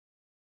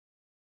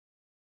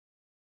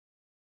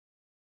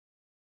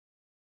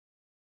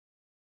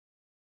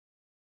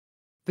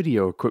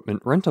Video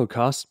equipment rental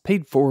costs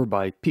paid for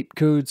by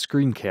Peepcode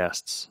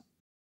Screencasts.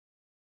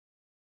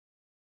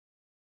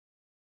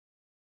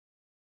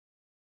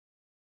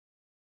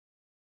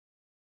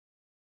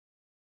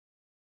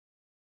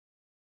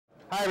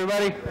 Hi,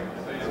 everybody.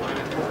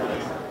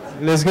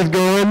 Let's get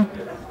going.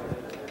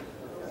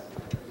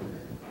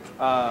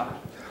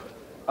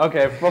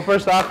 Okay, well,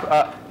 first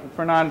off,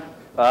 Fernand,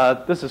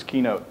 this is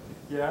Keynote.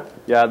 Yeah?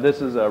 Yeah,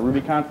 this is a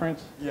Ruby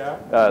conference. Yeah?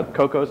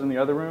 Coco's in the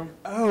other room.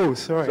 Oh,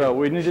 sorry. So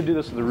we need to do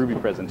this with a Ruby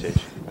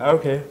presentation.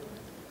 Okay.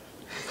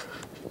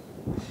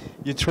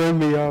 You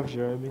turned me off,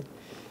 Jeremy.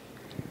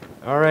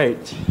 All right.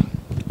 Let's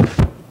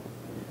do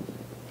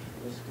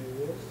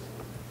this.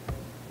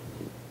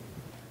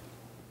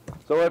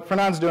 So what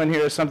Fernand's doing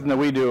here is something that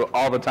we do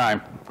all the time,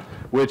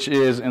 which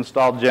is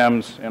install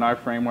gems in our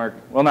framework.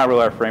 Well, not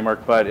really our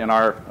framework, but in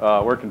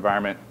our work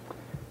environment.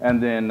 And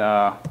then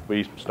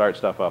we start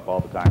stuff up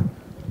all the time.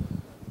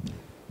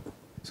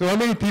 So how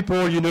many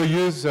people,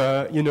 use,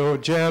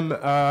 gem,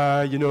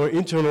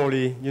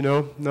 internally,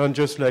 not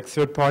just like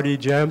third-party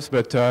gems,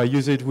 but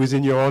use it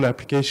within your own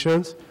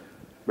applications?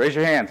 Raise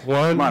your hands.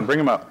 One. Come on, bring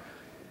them up.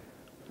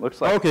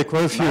 Looks like okay,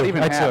 quite a few. not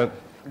even Excellent.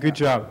 half. Good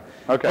job.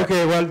 Okay.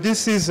 Okay, well,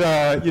 this is,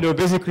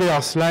 basically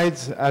our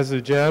slides as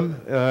a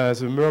gem,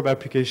 as a MERB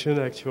application,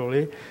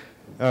 actually.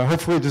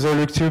 Hopefully it doesn't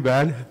look too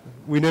bad.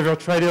 We never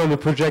tried it on the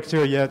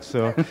projector yet,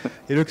 so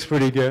it looks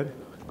pretty good.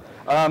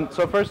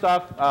 So first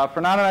off,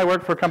 Fernand and I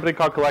work for a company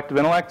called Collective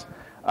Intellect,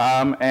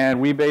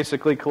 and we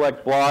basically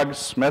collect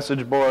blogs,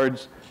 message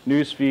boards,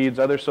 news feeds,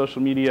 other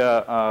social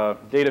media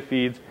data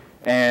feeds,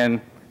 and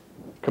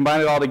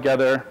combine it all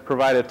together,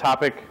 provide a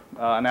topic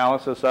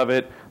analysis of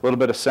it, a little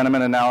bit of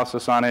sentiment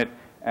analysis on it,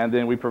 and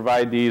then we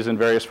provide these in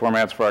various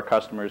formats for our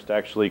customers to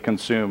actually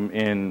consume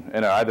in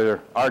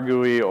either our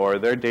GUI or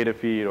their data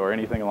feed or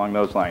anything along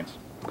those lines.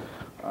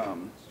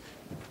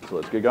 So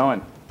let's get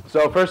going.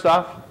 So first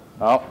off,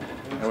 oh,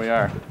 here we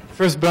are.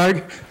 First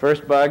bug.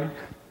 First bug.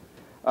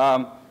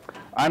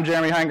 I'm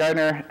Jeremy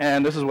Hinegardner,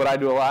 and this is what I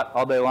do a lot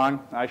all day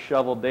long. I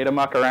shovel data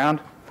muck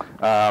around,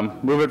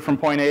 move it from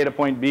point A to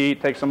point B,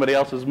 take somebody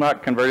else's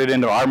muck, convert it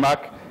into our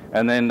muck,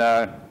 and then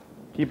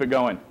keep it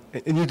going.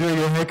 And you're doing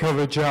a heck of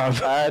a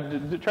job. I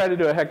try to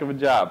do a heck of a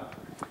job.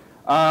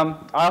 I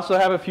also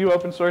have a few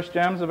open source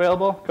gems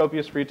available.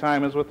 Copious Free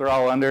Time is what they're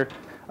all under.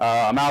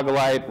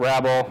 Amalgalite,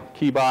 Rabble,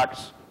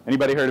 Keybox.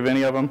 Anybody heard of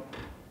any of them?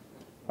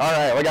 All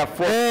right, I got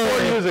four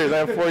users. I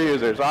have 4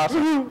 users.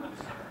 Awesome.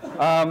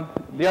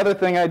 The other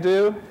thing I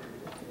do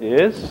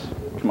is,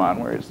 come on,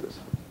 where is this?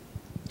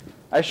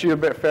 I shoot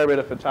a fair bit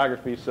of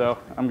photography, so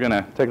I'm going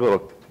to take a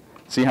little,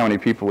 see how many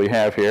people we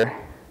have here.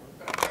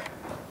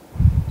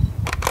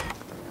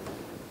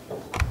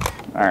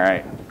 All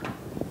right.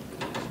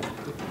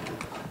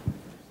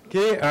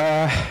 Okay,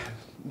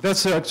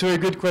 that's actually a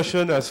good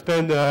question. I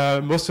spent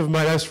most of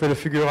my life trying to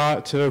figure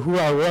out who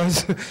I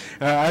was.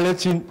 I'll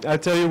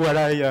tell you what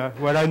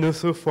I know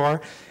so far.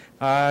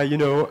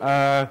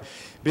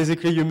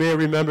 Basically, you may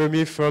remember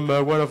me from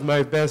one of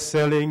my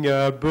best-selling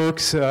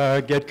books,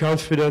 Get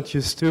Confident, You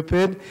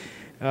Stupid.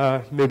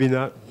 Maybe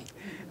not.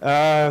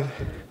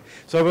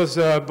 So I was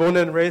born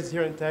and raised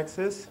here in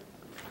Texas.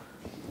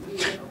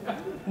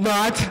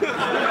 Not.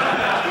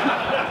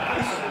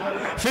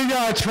 Figure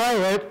I'd try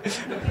it.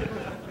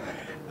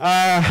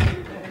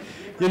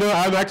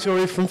 I'm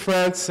actually from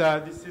France.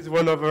 This is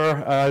one of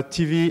our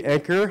TV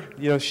anchor.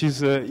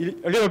 She's a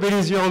little bit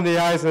easier on the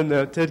eyes than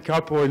Ted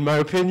Koppel, in my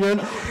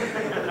opinion.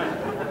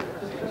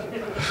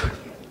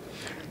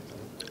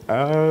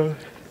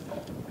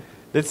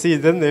 Let's see,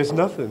 then there's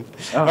nothing.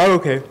 Oh,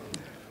 okay.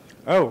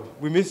 Oh,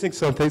 we're missing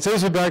something. So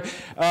there's a bug.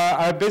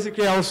 I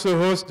basically also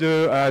host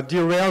the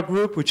DRail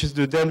group, which is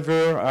the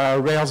Denver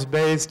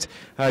Rails-based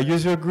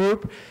user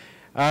group.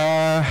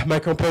 My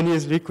company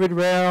is Liquid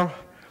Rail.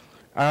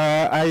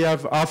 I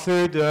have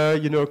authored,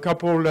 a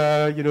couple,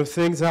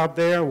 things out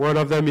there. One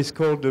of them is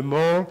called the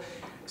Mole.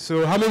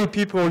 So how many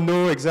people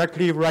know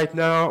exactly right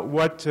now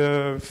what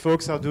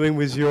folks are doing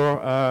with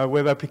your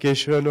web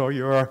application or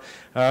your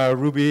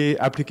Ruby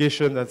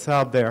application that's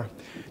out there?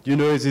 Do you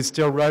know, is it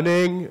still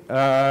running?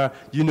 Do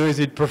you know, is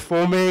it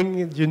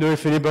performing? Do you know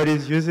if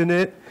anybody's using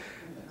it?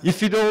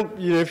 If you don't,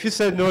 if you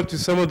said no to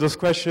some of those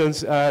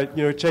questions,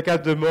 check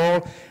out the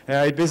Mole.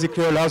 It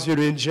basically allows you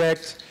to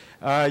inject,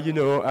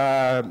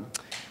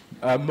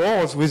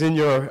 moles within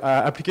your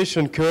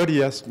application code.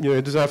 Yes,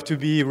 it doesn't have to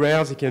be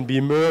Rails. It can be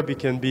MERB. It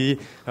can be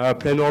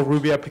plain old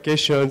Ruby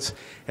applications,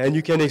 and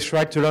you can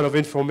extract a lot of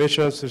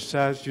information such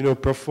as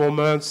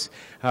performance,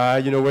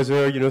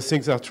 whether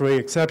things are throwing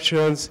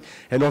exceptions,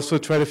 and also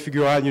try to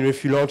figure out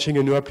if you're launching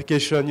a new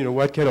application,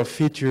 what kind of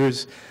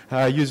features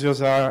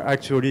users are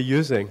actually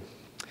using,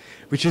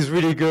 which is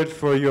really good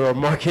for your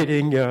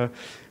marketing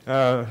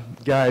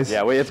guys.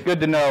 Yeah, well, it's good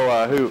to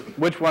know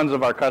which ones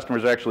of our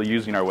customers are actually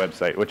using our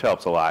website, which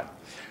helps a lot.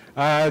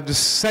 The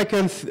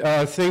second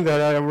thing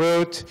that I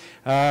wrote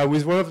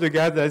with one of the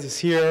guys that is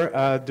here,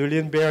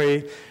 Dolin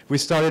Berry, we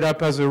started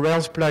up as a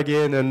Rails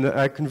plugin and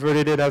I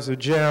converted it as a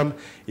gem.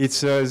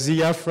 It's a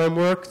Zia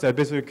framework that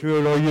basically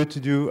allows you to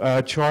do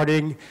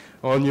charting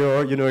on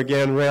your,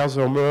 again, Rails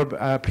or MERB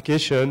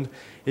application.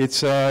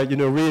 It's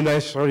really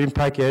nice charting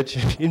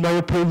package, in my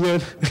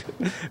opinion,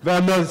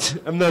 but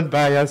I'm not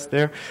biased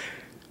there.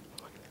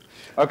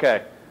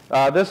 Okay.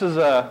 This is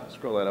a,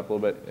 scroll that up a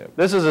little bit. Yep.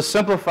 This is a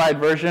simplified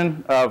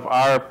version of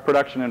our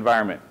production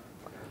environment.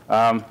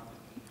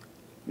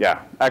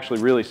 Yeah,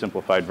 actually really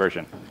simplified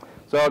version.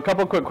 So a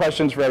couple quick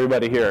questions for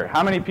everybody here.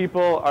 How many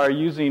people are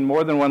using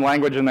more than one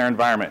language in their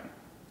environment?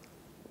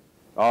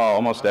 Oh,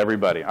 almost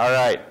everybody. All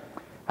right.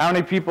 How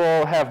many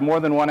people have more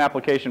than one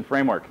application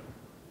framework?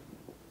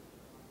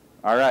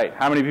 All right.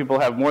 How many people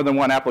have more than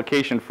one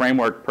application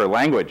framework per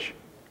language?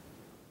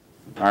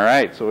 All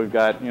right. So we've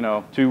got, 2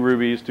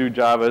 Rubys, 2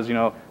 Javas,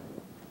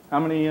 How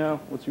many,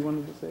 what you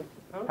wanted to say?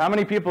 How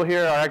many people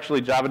here are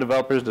actually Java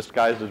developers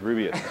disguised as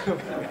Rubyists?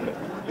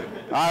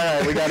 All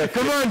right, we got it.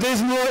 Come on,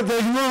 there's more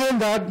than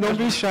that. Don't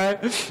be shy.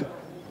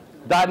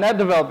 .NET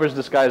developers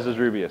disguised as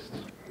Rubyists.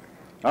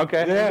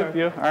 Okay, Yeah. there's a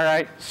few. All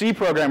right. C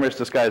programmers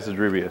disguised as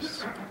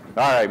Rubyists.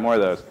 All right, more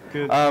of those.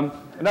 Good.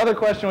 Another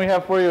question we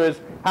have for you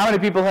is, how many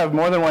people have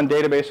more than one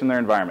database in their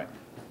environment?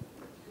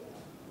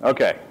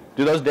 Okay.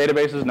 Do those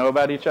databases know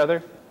about each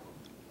other?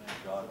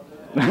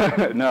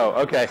 No.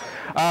 Okay.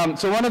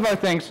 So one of our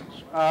things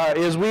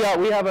is we have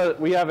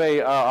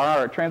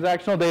our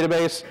transactional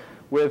database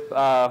with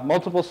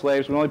multiple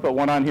slaves. We only put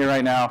one on here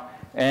right now,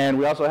 and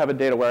we also have a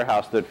data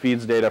warehouse that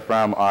feeds data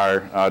from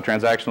our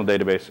transactional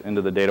database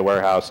into the data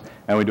warehouse,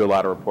 and we do a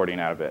lot of reporting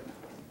out of it.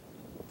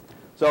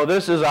 So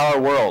this is our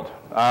world.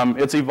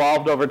 It's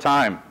evolved over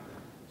time.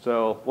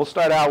 So we'll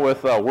start out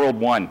with world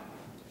 1.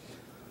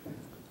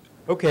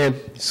 Okay,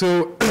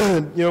 so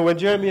when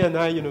Jeremy and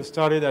I,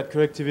 started at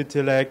Collective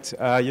Intellect,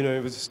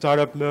 it was a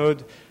startup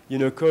mode.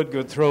 Code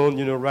got thrown,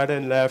 right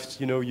and left.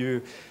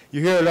 You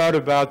hear a lot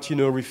about,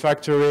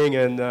 refactoring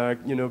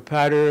and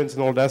patterns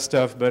and all that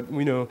stuff. But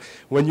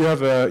when you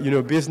have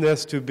a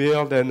business to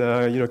build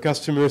and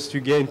customers to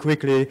gain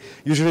quickly,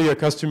 usually your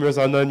customers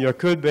are not in your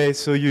code base,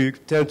 so you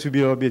tend to be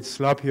a little bit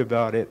sloppy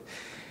about it.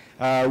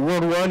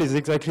 World 1 is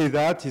exactly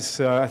that.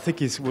 I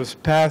think it was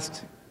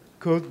past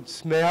code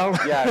smell.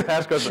 Yeah,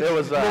 passcode. It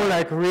was more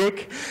like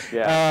Rick.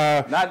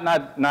 Yeah, not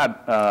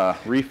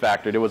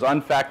refactored. It was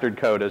unfactored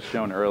code, as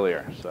shown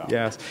earlier. So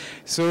yes.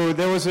 So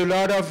there was a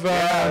lot of.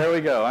 Yeah, there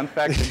we go.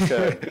 Unfactored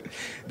code.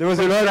 There was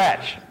a lot.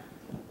 Scratch.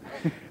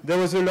 There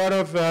was a lot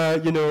of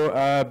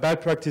bad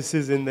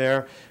practices in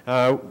there.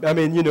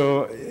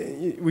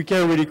 We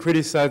can't really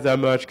criticize that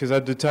much because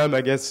at the time,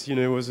 I guess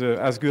it was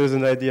as good as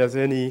an idea as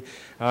any.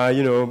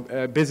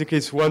 Basically,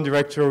 it's one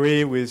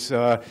directory with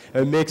a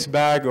mixed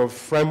bag of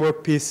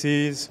framework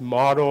pieces,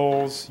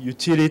 models,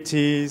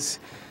 utilities.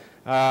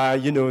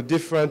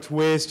 Different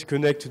ways to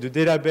connect to the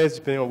database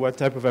depending on what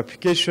type of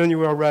application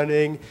you are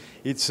running.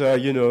 It's a,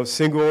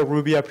 single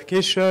Ruby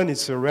application.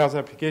 It's a Rails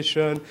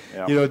application.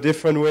 Yeah.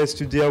 Different ways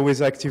to deal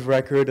with active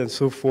record and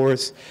so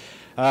forth.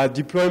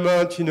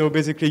 Deployment,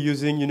 basically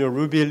using,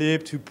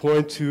 RubyLib to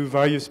point to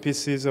various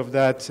pieces of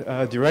that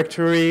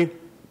directory.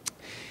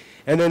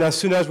 And then as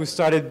soon as we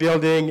started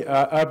building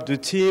up the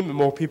team,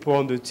 more people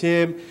on the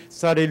team,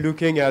 started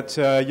looking at,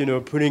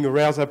 putting a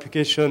Rails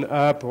application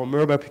up or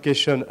MERB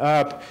application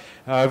up,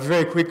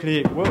 very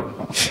quickly,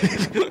 whoa,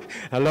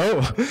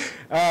 hello.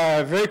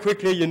 Very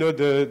quickly,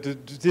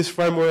 this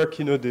framework,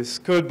 this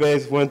code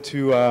base went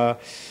to,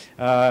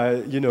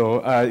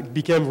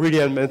 became really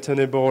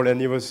unmaintainable,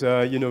 and it was,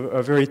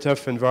 a very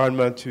tough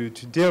environment to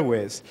deal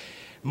with.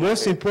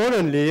 Most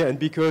importantly, and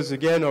because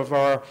again of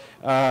our,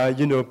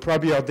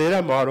 probably our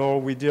data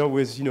model, we deal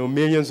with,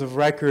 millions of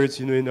records,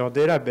 in our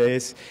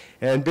database,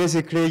 and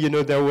basically,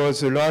 there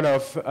was a lot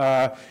of,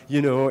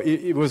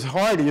 it was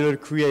hard, to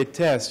create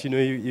tests.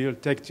 It'll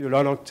take a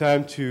lot of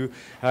time to,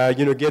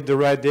 get the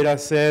right data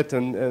set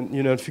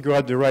and figure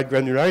out the right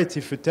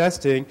granularity for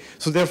testing.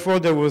 So therefore,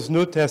 there was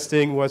no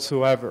testing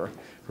whatsoever.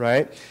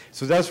 Right?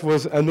 So that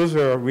was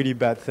another really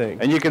bad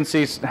thing. And you can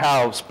see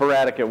how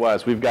sporadic it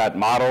was. We've got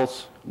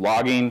models,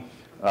 logging,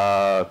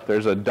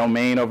 there's a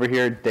domain over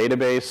here,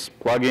 database,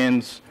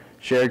 plugins,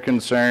 shared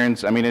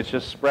concerns. I mean, it's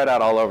just spread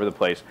out all over the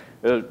place.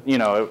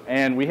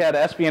 And we had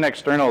SVN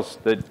externals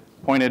that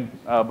pointed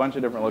a bunch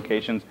of different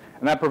locations,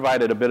 and that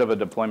provided a bit of a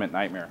deployment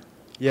nightmare.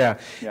 Yeah.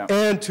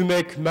 And to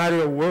make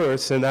matter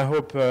worse, and I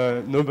hope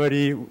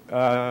nobody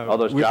all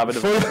those Java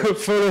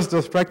follows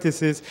those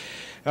practices.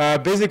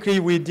 Basically,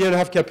 we didn't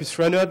have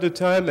Capistrano at the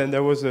time, and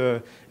there was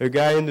a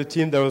guy in the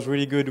team that was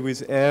really good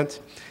with Ant.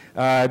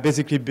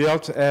 Basically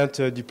built Ant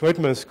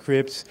deployment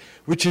scripts,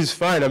 which is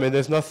fine. I mean,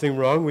 there's nothing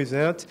wrong with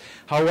Ant.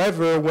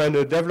 However, when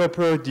a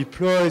developer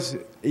deploys,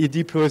 he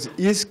deploys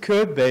his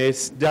code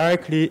base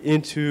directly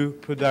into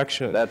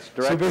production. That's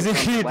directly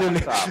from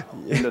the laptop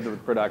into the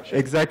production.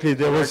 Exactly.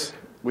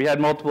 We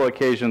had multiple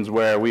occasions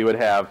where we would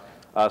have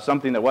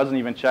something that wasn't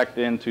even checked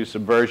into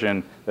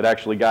Subversion that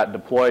actually got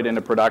deployed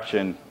into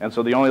production. And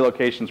so the only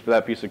locations for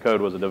that piece of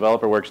code was a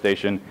developer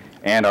workstation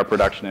and our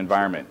production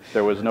environment.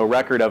 There was no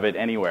record of it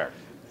anywhere.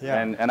 Yeah.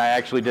 And I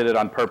actually did it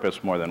on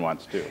purpose more than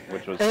once too,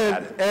 which was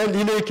and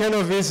you know, it kind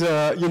of is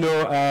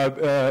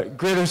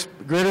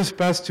greatest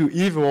path to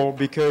evil,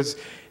 because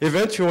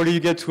eventually you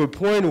get to a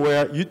point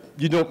where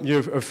you're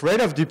afraid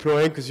of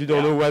deploying because you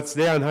don't know what's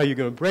there and how you're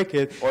going to break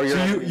it. Or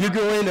you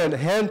go in and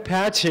hand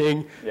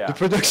patching the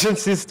production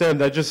system.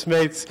 That just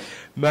makes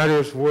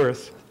matters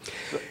worse.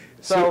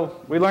 So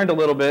we learned a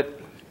little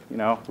bit. You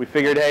know, we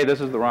figured, hey,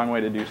 this is the wrong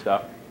way to do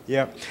stuff.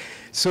 Yeah.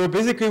 So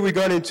basically, we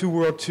got into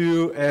World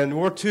 2, and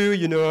World 2,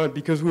 you know,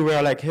 because we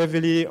were like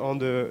heavily on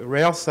the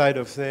Rails side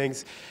of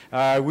things,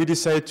 we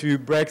decided to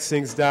break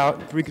things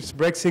out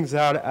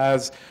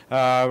as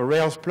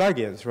Rails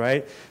plugins,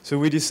 right? So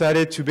we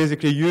decided to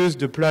basically use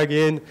the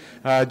plugin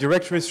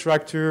directory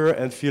structure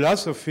and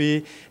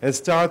philosophy and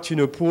start, you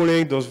know,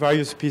 pulling those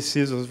various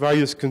pieces, those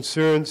various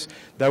concerns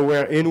that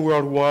were in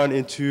World 1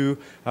 into,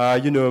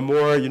 you know, a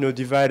more, you know,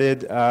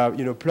 divided,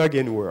 you know,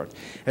 plugin world.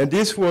 And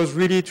this was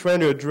really trying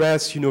to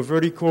address, you know,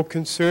 vertical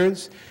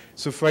concerns.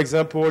 So, for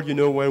example, you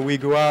know, when we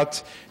go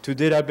out to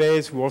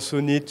database, we also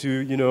need to,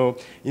 you know,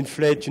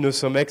 inflate, you know,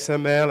 some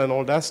XML and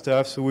all that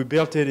stuff. So we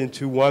built it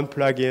into one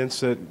plugin,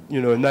 so,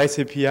 you know, a nice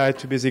API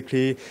to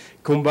basically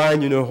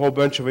combine, you know, a whole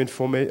bunch of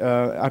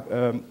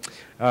information.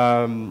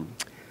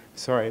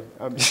 Sorry,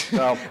 I'm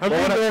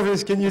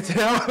nervous, can you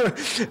tell? One of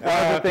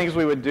the things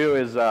we would do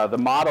is the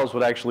models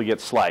would actually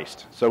get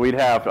sliced. So we'd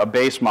have a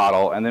base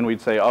model, and then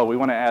we'd say, oh, we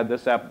want to add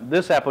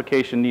this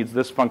application needs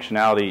this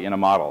functionality in a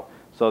model.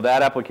 So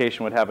that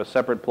application would have a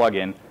separate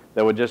plugin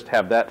that would just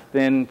have that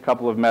thin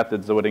couple of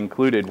methods that would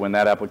include it when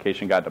that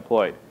application got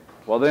deployed.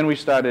 Well, then we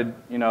started,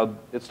 you know,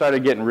 it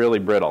started getting really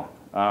brittle.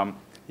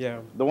 Yeah.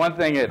 The one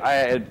thing it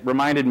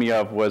reminded me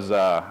of was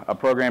a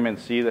program in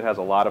C that has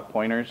a lot of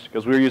pointers,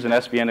 because we were using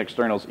SVN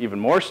externals even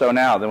more so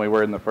now than we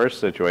were in the first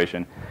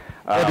situation.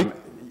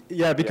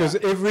 Because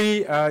every,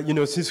 you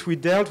know, since we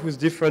dealt with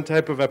different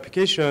type of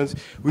applications,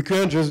 we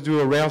couldn't just do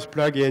a Rails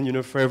plugin, you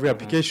know, for every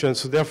application.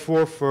 So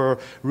therefore, for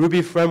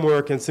Ruby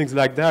framework and things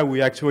like that,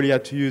 we actually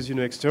had to use, you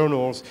know,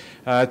 externals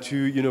to,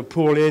 you know,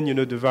 pull in, you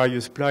know, the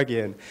various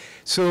plugin.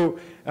 So,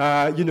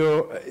 you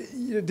know,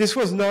 this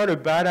was not a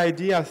bad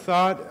idea, I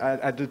thought,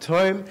 at the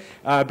time,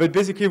 but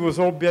basically it was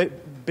all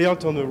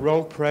built on the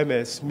wrong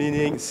premise,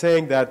 meaning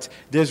saying that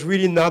there's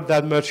really not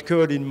that much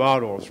code in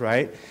models,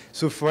 right?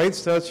 So for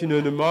instance, you know,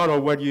 in a model,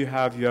 what you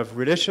have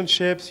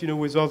relationships, you know,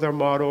 with other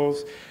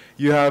models,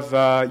 you have,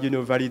 you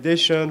know,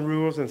 validation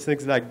rules and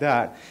things like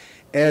that.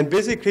 And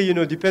basically, you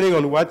know, depending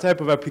on what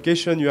type of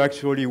application you're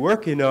actually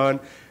working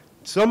on,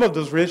 some of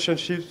those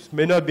relationships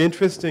may not be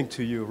interesting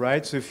to you,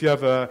 right? So if you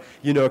have a,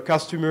 you know,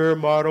 customer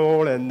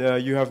model and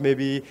you have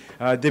maybe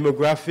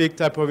demographic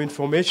type of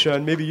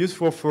information, may be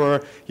useful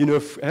for, you know,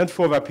 a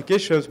handful of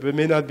applications, but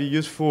may not be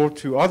useful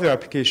to other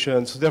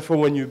applications. So therefore,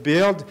 when you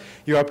build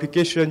your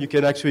application, you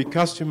can actually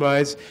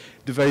customize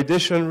the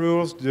validation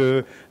rules,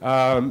 the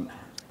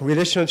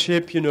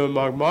relationship, you know,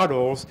 among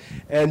models,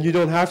 and you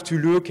don't have to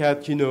look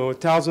at, you know,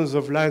 thousands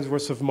of lines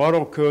worth of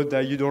model code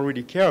that you don't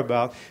really care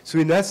about. So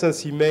in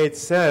essence, it made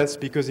sense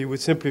because it would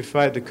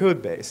simplify the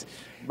code base.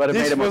 But it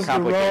made it more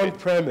complicated. This was the wrong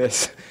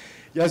premise.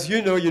 As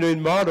you know,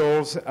 in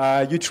models,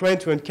 you're trying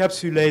to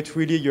encapsulate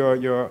really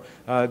your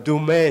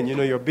domain, you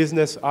know, your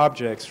business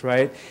objects,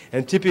 right?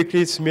 And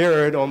typically it's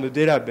mirrored on the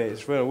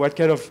database. Well, what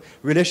kind of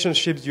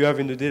relationships do you have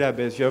in the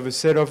database? You have a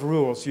set of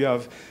rules. You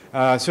have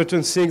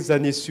certain things that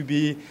needs to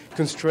be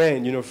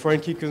constrained, you know, foreign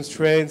key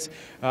constraints,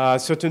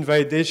 certain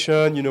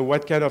validation, you know,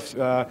 what kind of,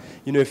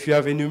 you know, if you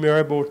have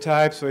enumerable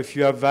types or if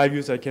you have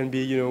values that can be,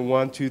 you know,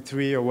 1, 2,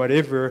 3 or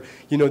whatever,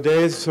 you know, there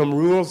is some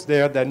rules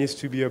there that needs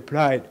to be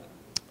applied.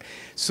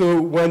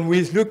 So when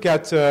we look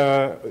at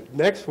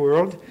Next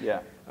World,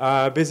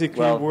 basically...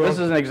 Well, this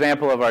is an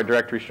example of our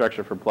directory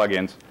structure for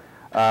plugins.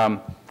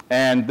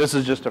 And this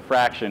is just a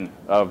fraction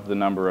of the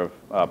number of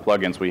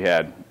plugins we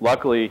had.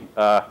 Luckily,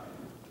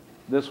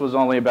 this was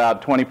only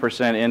about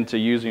 20% into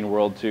using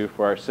World 2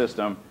 for our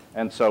system,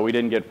 and so we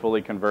didn't get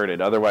fully converted.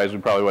 Otherwise, we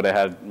probably would have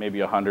had maybe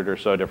 100 or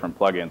so different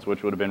plugins,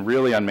 which would have been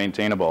really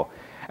unmaintainable.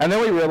 And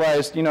then we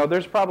realized, you know,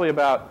 there's probably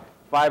about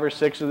 5 or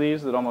 6 of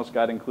these that almost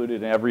got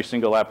included in every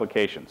single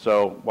application.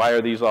 So why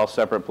are these all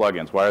separate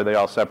plugins? Why are they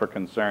all separate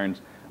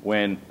concerns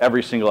when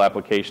every single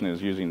application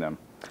is using them?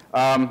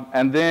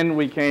 And then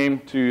we came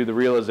to the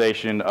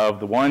realization of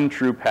the one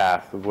true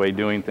path of way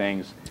doing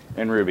things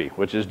in Ruby,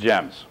 which is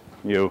gems.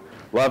 You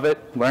love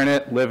it, learn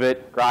it, live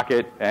it, grok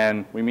it,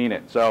 and we mean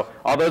it. So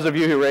all those of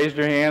you who raised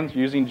your hands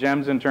using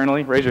gems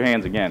internally, raise your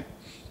hands again.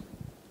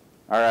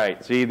 All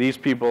right, see, these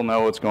people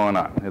know what's going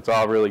on. It's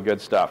all really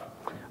good stuff.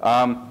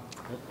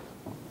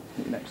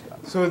 Next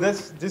up. So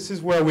this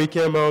is where we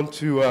came on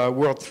to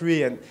World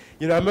 3, and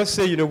you know, I must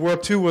say, you know,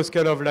 World 2 was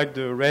kind of like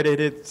the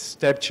red-headed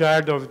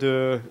stepchild of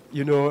the,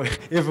 you know,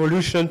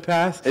 evolution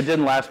path. It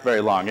didn't last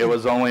very long. It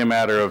was only a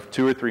matter of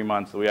 2 or 3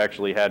 months that we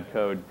actually had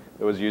code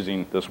that was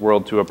using this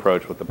World 2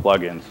 approach with the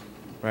plugins.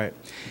 Right.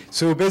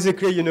 So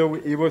basically,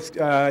 it was,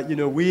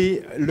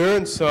 we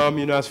learned some,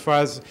 as far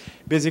as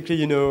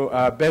basically,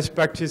 best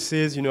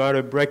practices, how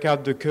to break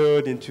out the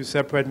code into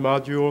separate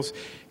modules.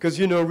 Because,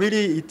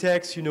 really it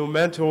takes,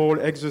 mental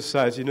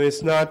exercise.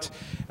 It's not,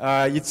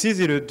 it's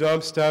easy to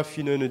dump stuff,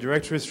 in a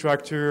directory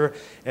structure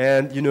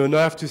and, not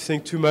have to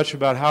think too much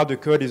about how the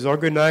code is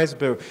organized.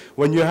 But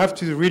when you have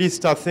to really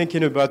start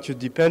thinking about your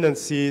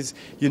dependencies,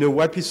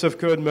 what piece of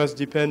code must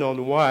depend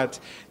on what,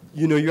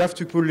 you have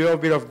to put a little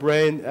bit of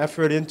brain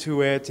effort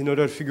into it in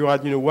order to figure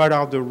out, what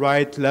are the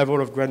right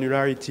level of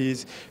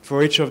granularities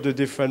for each of the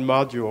different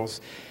modules.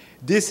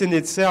 This in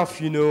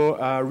itself,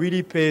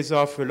 really pays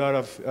off a lot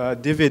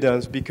of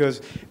dividends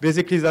because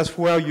basically that's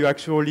where you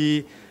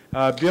actually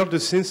build the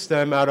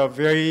system out of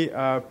very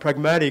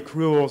pragmatic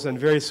rules and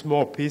very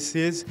small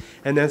pieces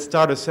and then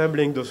start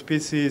assembling those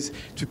pieces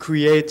to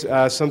create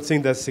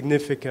something that's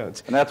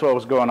significant. And that's what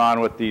was going on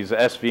with these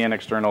SVN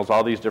externals,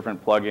 all these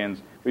different plugins.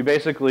 We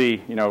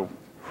basically,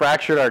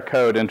 fractured our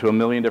code into a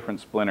million different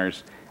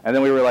splinters. And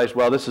then we realized,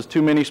 well, this is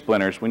too many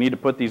splinters. We need to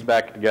put these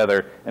back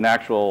together in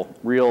actual,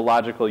 real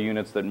logical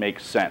units that make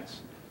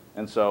sense.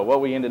 And so what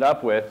we ended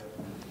up with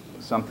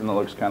is something that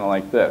looks kind of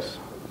like this.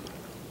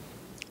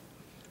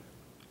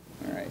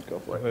 All right, go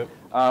for it.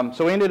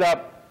 So we ended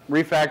up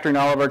refactoring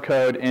all of our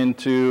code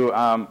into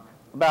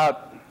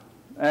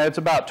it's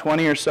about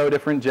 20 or so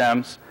different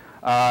gems.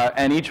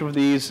 And each of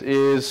these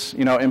is,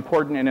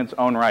 important in its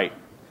own right.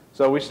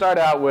 So we start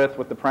out with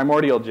the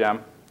primordial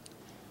gem,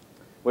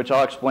 which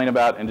I'll explain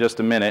about in just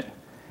a minute.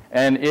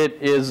 And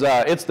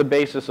it's the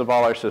basis of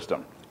all our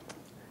system.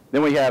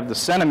 Then we have the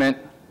sentiment,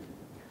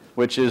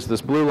 which is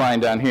this blue line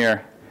down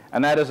here.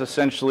 And that is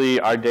essentially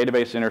our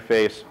database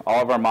interface,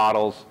 all of our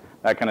models,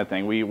 that kind of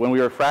thing. When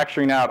we were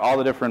fracturing out all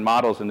the different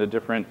models into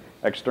different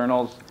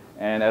externals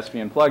and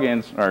SVN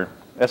plugins, or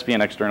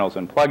SVN externals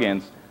and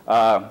plugins,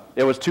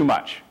 it was too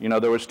much.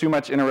 There was too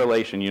much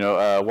interrelation.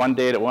 One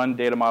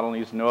data model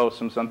needs to know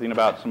something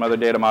about some other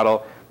data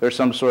model. There's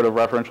some sort of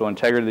referential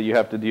integrity that you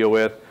have to deal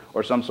with,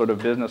 or some sort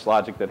of business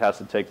logic that has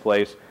to take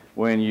place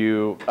when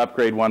you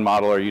upgrade one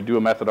model or you do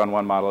a method on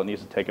one model. It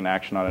needs to take an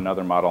action on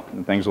another model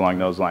and things along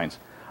those lines.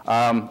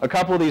 A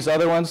couple of these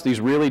other ones,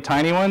 these really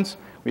tiny ones,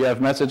 we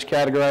have message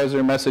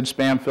categorizer, message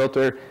spam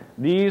filter.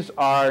 These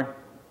are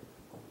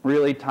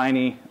really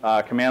tiny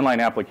command line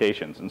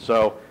applications. And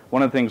so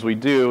one of the things we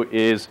do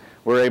is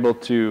we're able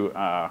to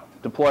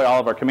deploy all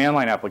of our command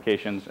line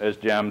applications as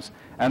gems.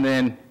 And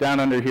then down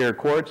under here,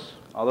 Quartz,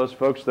 all those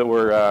folks that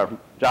were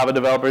Java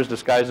developers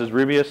disguised as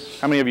Rubyists.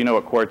 How many of you know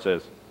what Quartz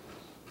is?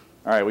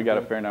 All right, we got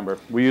a fair number.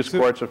 We use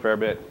Quartz a fair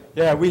bit.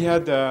 Yeah, we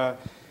had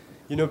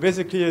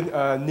basically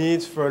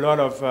needs for a lot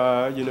of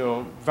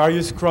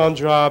various cron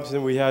jobs,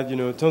 and we had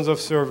tons of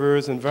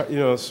servers, and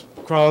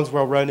crons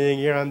were running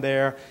here and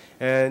there.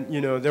 And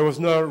there was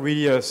not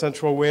really a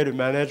central way to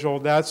manage all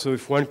that. So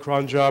if one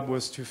cron job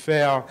was to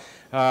fail,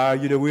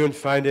 we wouldn't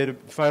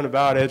find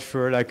about it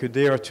for like a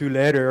day or two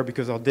later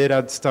because our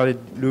data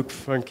started to look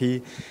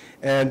funky.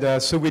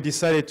 And so we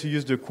decided to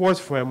use the Quartz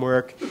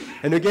framework.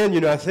 And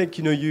again, I think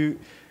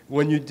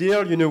when you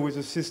deal, with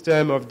a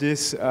system of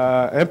this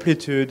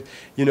amplitude,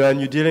 and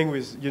you're dealing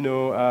with,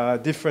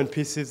 different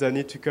pieces that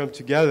need to come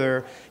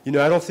together, I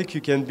don't think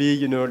you can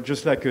be,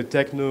 just like a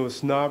techno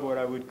snob, what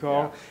I would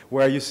call,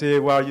 where you say,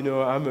 well,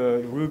 I'm a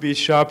Ruby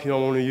shop, I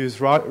want to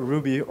use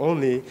Ruby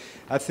only.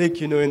 I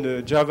think, in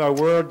the Java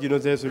world,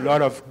 there's a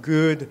lot of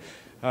good,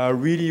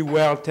 really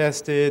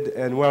well-tested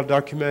and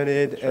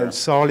well-documented and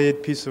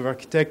solid piece of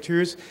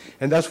architectures,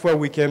 and that's where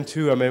we came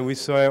to. I mean, we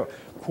saw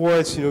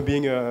Quartz,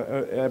 being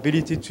an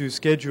ability to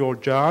schedule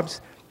jobs,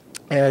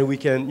 and we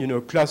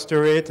can,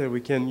 cluster it, and we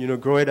can,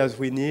 grow it as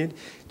we need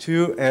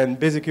to. And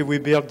basically, we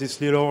built this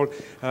little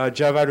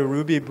Java to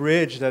Ruby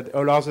bridge that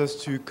allows us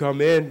to come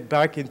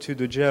back into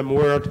the gem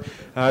world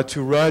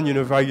to run,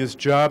 various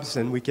jobs,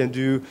 and we can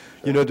do,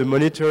 the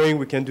monitoring,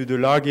 we can do the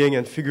logging,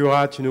 and figure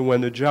out,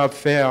 when the job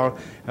failed,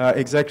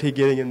 exactly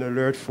getting an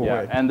alert for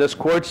it. And this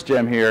Quartz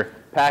gem here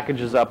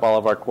packages up all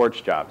of our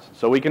Quartz jobs.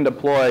 So we can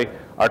deploy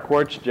our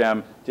Quartz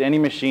gem to any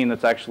machine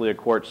that's actually a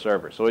Quartz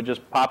server. So it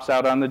just pops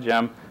out on the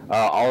gem.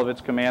 All of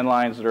its command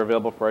lines that are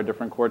available for our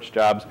different Quartz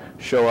jobs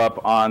show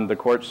up on the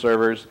Quartz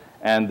servers,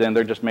 and then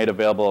they're just made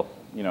available,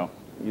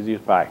 easy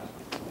as pie.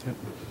 Yep.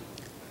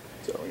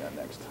 So we got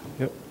next.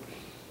 Yep.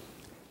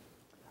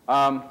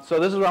 So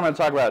this is what I'm going to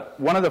talk about.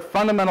 One of the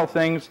fundamental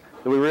things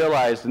that we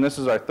realized, and this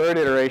is our third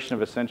iteration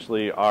of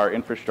essentially our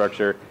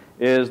infrastructure,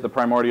 is the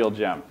primordial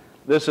gem.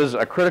 This is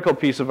a critical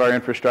piece of our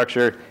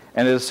infrastructure,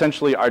 and it is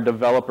essentially our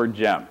developer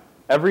gem.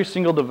 Every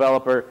single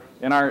developer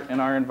in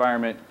our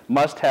environment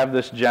must have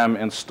this gem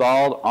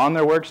installed on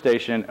their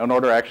workstation in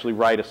order to actually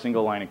write a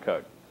single line of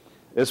code.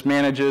 This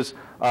manages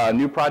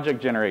new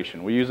project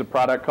generation. We use a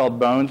product called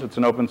Bones. It's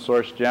an open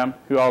source gem.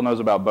 Who all knows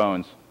about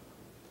Bones?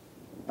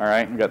 All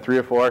right, we've got 3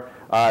 or 4.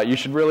 You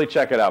should really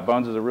check it out.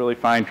 Bones is a really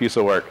fine piece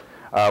of work.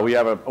 We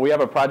have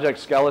a project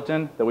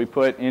skeleton that we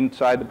put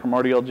inside the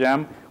primordial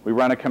gem. We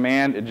run a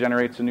command. It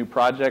generates a new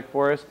project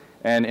for us.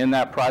 And in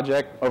that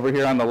project, over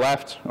here on the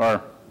left,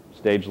 or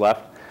stage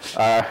left,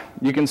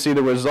 you can see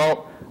the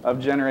result of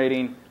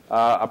generating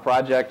a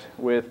project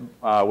with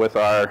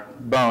our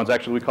bones.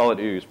 Actually, we call it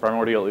ooze.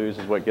 Primordial ooze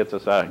is what gets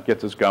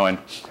us going.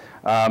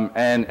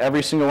 And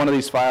every single one of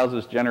these files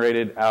is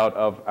generated out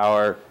of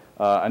our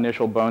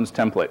initial bones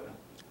template.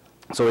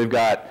 So we've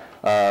got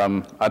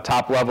a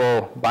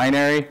top-level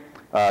binary,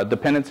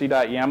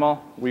 dependency.yaml.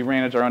 We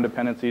manage our own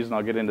dependencies, and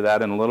I'll get into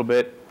that in a little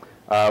bit.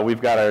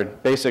 We've got our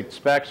basic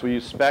specs. We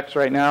use specs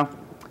right now.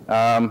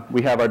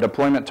 We have our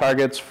deployment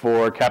targets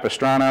for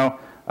Capistrano.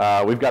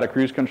 We've got a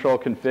cruise control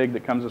config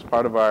that comes as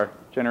part of our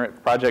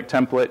generate project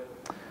template.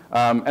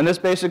 And this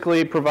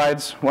basically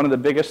provides one of the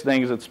biggest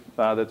things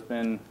that's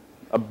been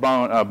a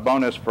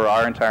bonus for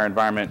our entire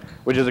environment,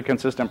 which is a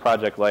consistent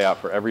project layout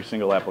for every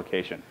single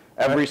application.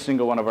 Every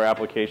single one of our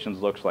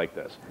applications looks like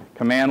this.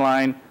 Command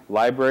line,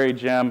 library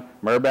gem,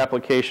 MERB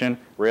application,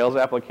 Rails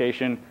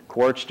application,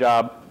 Quartz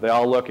job, they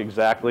all look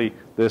exactly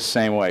this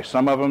same way.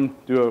 Some of them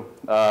do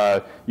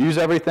use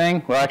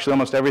everything. Well, actually,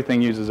 almost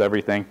everything uses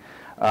everything.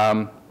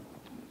 Like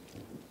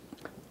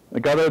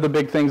other of the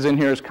big things in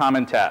here is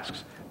common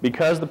tasks.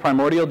 Because the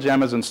Primordial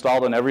gem is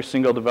installed on every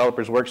single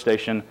developer's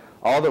workstation,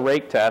 all the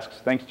rake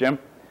tasks, thanks Jim,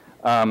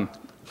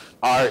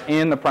 are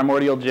in the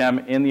Primordial gem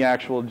in the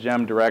actual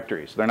gem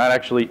directories. They're not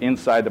actually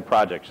inside the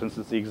project. Since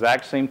it's the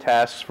exact same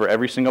tasks for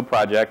every single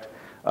project,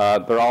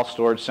 they're all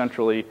stored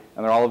centrally,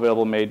 and they're all they're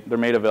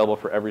made available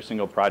for every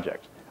single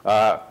project.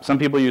 Some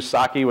people use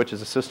Saki, which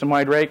is a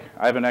system-wide rake.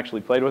 I haven't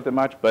actually played with it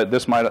much, but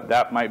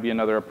that might be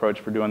another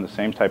approach for doing the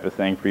same type of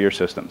thing for your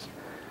systems.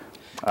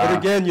 But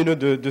again,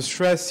 the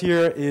stress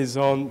here is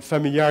on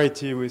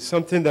familiarity with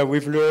something that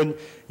we've learned,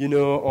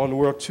 on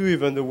World 2,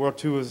 even though World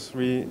 2 was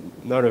really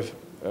not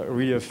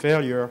really a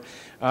failure.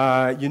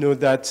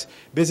 That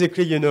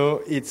basically,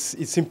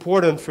 it's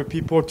important for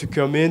people to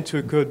come into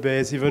a code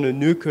base, even a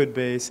new code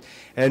base,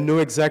 and know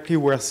exactly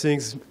where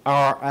things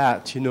are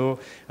at,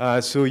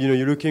 So,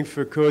 you're looking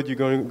for code, you're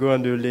going to go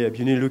under lib.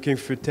 You're looking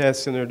for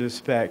tests under the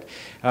spec.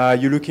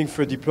 You're looking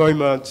for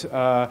deployment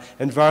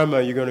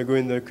environment, you're going to go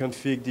in the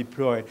config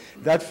deploy.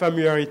 That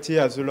familiarity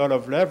has a lot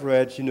of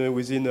leverage,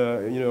 within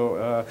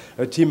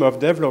a team of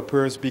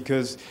developers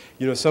because,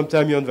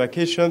 sometimes you're on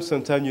vacation,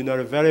 sometimes you're not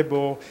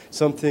available,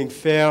 something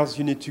fails,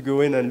 you need to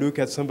go in and look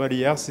at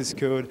somebody else's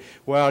code.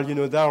 Well,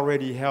 that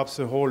already helps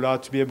a whole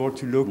lot to be able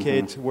to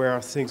locate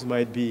where things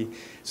might be.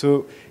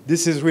 So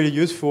this is really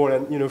useful,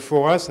 and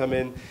for us,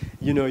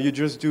 you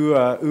just do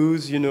a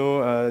ooze,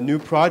 a new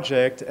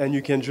project, and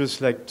you can just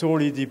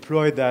totally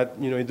deploy that.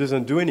 It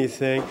doesn't do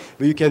anything,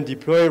 but you can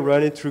deploy,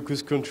 run it through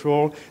cruise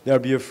control. There'll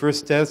be a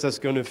first test that's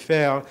going to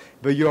fail,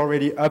 but you're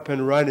already up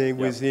and running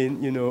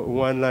within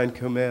one-line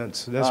command.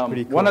 So that's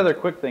pretty cool. One other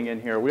quick thing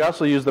in here, we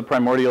also use the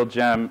Primordial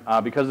gem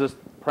because this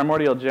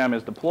Primordial gem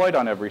is deployed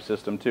on every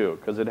system too,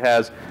 because it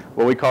has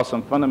what we call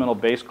some fundamental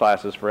base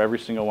classes for every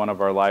single one of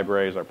our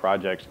libraries, our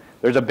projects.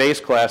 There's a base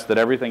class that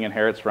everything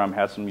inherits from,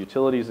 has some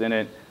utilities in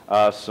it,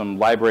 some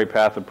library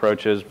path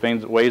approaches,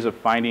 ways of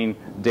finding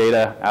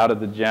data out of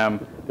the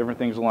gem, different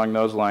things along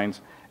those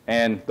lines,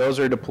 and those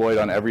are deployed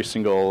on every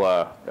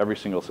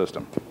single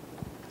system.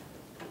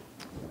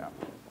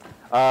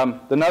 Yeah.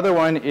 Another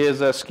one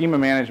is schema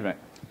management.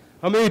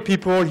 How many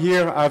people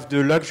here have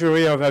the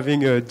luxury of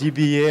having a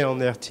DBA on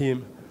their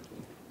team?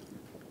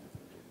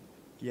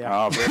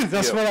 Yeah,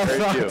 that's what I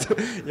thought.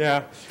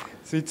 Yeah,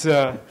 so it's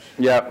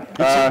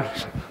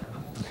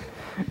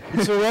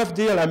it's a rough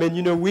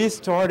deal. We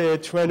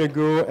started trying to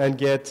go and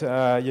get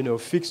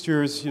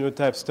fixtures,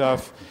 type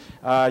stuff,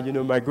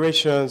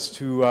 migrations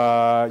to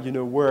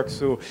work.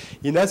 So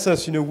in that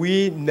sense,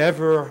 we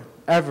never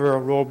ever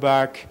roll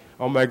back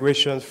on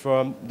migrations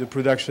from the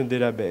production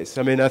database.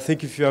 I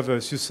think if you have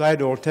a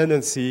suicidal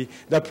tendency,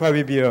 that'd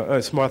probably be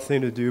a smart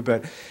thing to do,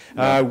 but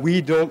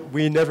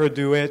we never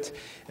do it.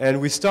 And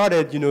we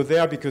started,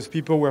 there because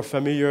people were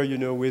familiar,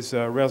 with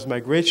Rails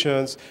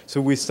migrations,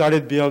 so we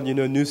started building,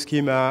 new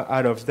schema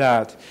out of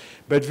that.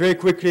 But very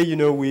quickly,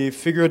 we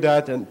figured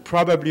that, and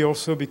probably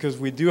also because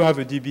we do have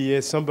a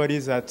DBA, somebody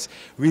that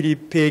really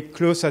paid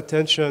close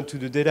attention to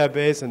the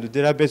database and the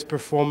database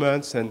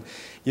performance and,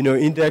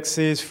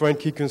 indexes, foreign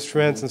key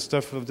constraints and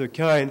stuff of the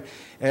kind.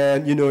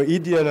 And, he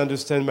didn't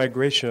understand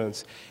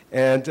migrations.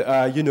 And,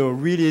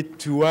 really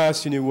to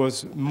us, it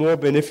was more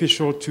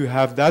beneficial to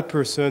have that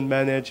person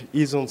manage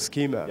his own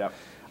schema. Yep.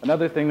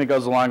 Another thing that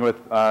goes along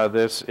with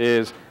this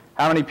is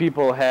how many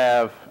people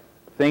have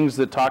things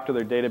that talk to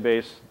their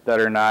database that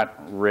are not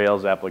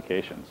Rails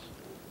applications?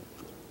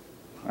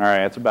 All right,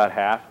 that's about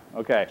half.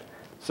 Okay,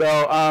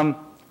 so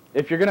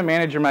if you're going to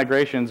manage your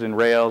migrations in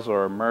Rails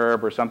or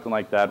MERB or something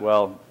like that,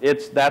 well,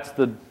 that's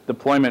the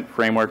deployment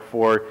framework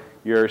for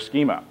your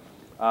schema.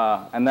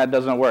 And that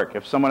doesn't work.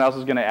 If someone else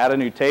is going to add a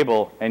new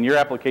table and your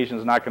application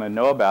is not going to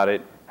know about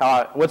it,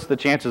 what's the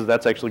chances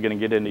that's actually going to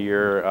get into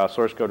your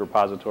source code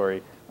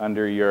repository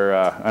under your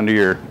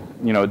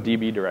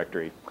DB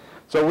directory?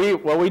 So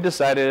what we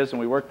decided is, and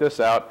we worked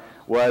this out,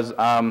 was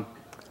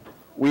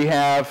we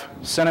have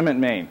Sentiment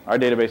Main. Our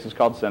database is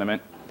called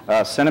Sentiment.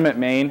 Sentiment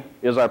Main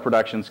is our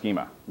production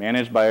schema,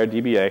 managed by our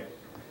DBA.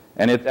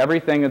 And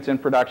everything that's in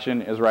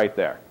production is right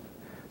there.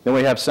 Then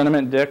we have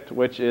sentiment dict,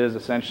 which is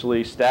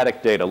essentially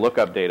static data,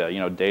 lookup data,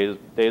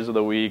 days of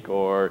the week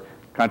or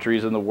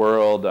countries in the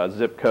world,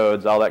 zip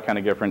codes, all that kind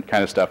of different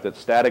kind of stuff. That's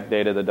static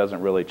data that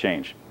doesn't really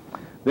change.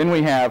 Then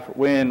we have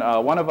when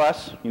one of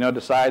us,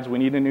 decides we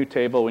need a new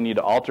table, we need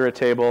to alter a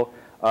table,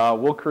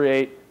 we'll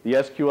create the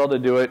SQL to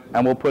do it,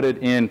 and we'll put it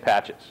in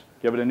patches.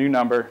 Give it a new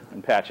number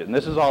and patch it. And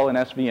this is all in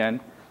SVN,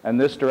 and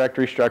this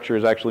directory structure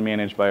is actually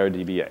managed by our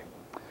DBA.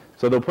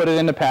 So they'll put it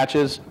into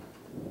patches,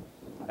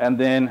 and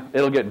then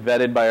it'll get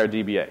vetted by our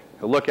DBA.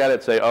 He'll look at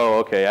it, say, oh,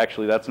 okay,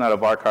 actually that's not a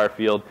varchar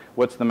field.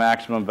 What's the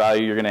maximum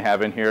value you're going to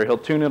have in here? He'll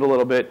tune it a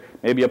little bit,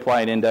 maybe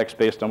apply an index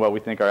based on what we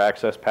think our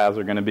access paths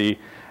are going to be,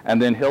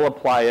 and then he'll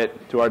apply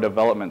it to our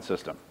development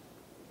system.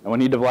 And when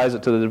he applies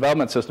it to the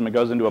development system, it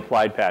goes into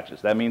applied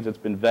patches. That means it's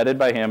been vetted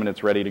by him and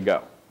it's ready to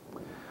go.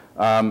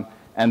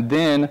 And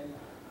then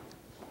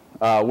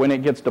when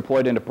it gets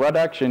deployed into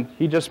production,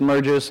 he just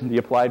merges the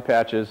applied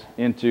patches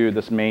into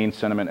this main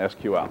sentiment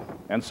SQL.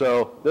 And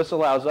so this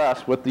allows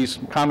us, with these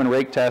common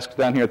rake tasks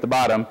down here at the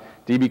bottom,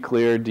 db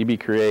clear, db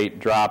create,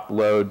 drop,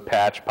 load,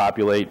 patch,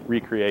 populate,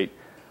 recreate,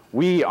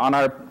 we, on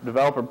our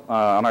developer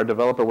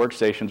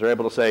workstations, are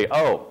able to say,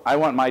 oh, I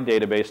want my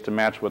database to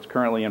match what's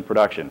currently in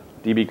production.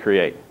 db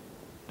create,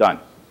 done.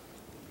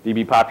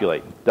 db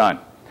populate, done.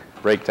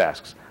 Break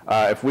tasks.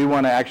 If we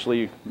want to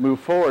actually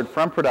move forward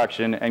from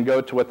production and go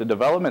to what the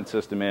development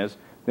system is,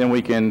 then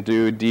we can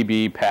do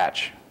db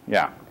patch.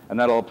 Yeah, and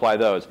that'll apply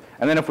those.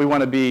 And then if we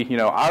want to be,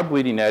 our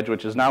bleeding edge,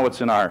 which is now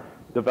what's in our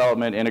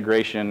development,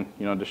 integration,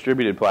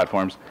 distributed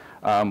platforms,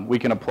 we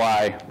can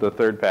apply the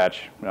third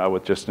patch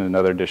with just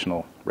another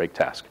additional rake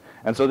task.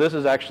 And so this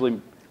has actually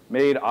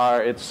made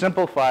it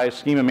simplifies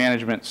schema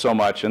management so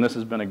much, and this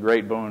has been a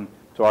great boon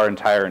to our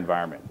entire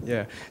environment.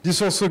 Yeah,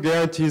 this also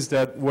guarantees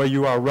that what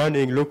you are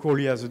running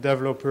locally as a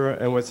developer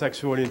and what's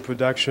actually in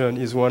production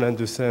is one and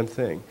the same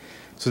thing.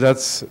 So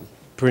that's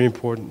pretty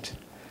important.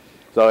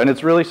 So, and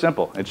it's really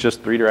simple. It's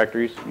just 3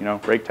 directories,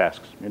 rake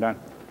tasks, you're done.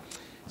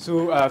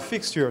 So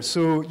fixture.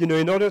 So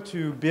in order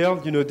to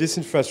build this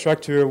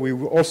infrastructure, we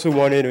also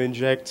wanted to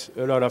inject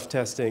a lot of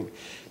testing.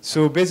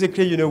 So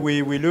basically,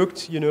 we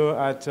looked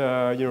at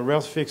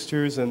Rails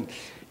fixtures, and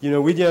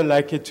we didn't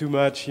like it too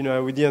much.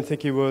 We didn't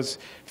think it was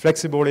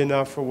flexible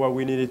enough for what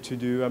we needed to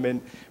do. I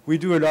mean, we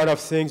do a lot of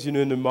things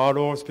in the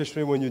model,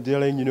 especially when you're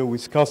dealing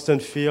with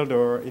constant field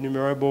or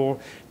enumerable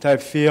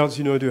type fields.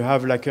 To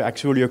have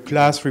actually a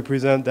class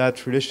represent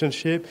that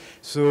relationship.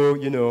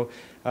 So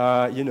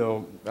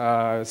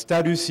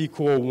status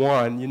equal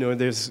 1,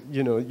 there's,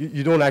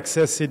 you don't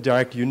access it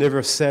directly. You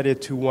never set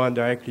it to 1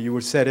 directly. You will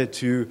set it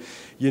to,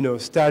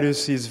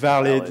 status is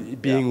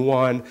valid being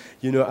 1,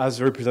 as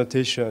a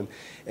representation.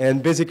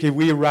 And basically,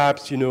 we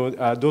wrapped,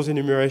 those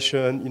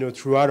enumeration,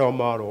 throughout our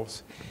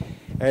models.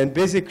 And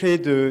basically,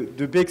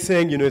 the big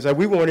thing, is that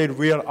we wanted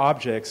real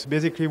objects.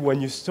 Basically,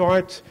 when you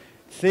start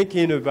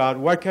thinking about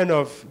what kind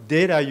of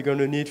data you're going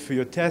to need for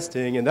your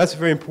testing, and that's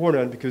very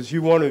important because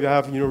you want to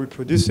have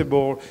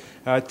reproducible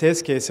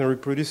test case and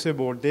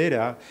reproducible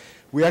data.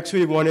 We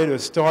actually wanted to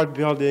start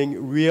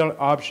building real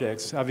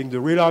objects, having the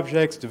real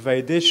objects, the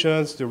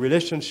validations, the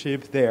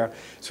relationship there.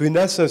 So in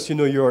essence,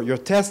 your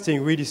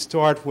testing really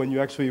starts when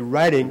you're actually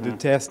writing the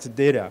test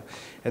data.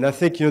 And I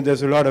think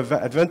there's a lot of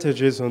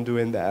advantages on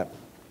doing that.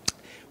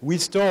 We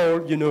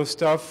stole,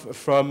 stuff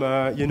from,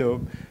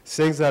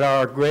 things that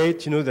are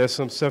great. There's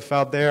some stuff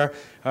out there,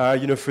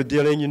 for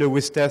dealing,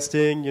 with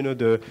testing.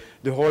 The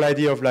whole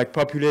idea of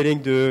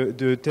populating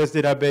the test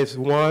database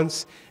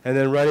once and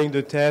then running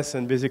the test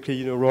and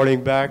basically,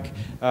 rolling back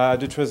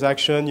the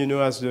transaction,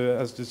 as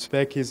the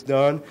spec is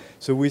done.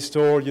 So we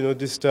stole,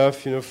 this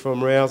stuff,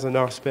 from Rails and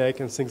our spec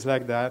and things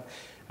like that.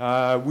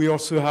 We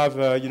also have,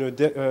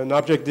 an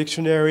object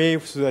dictionary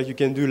so that you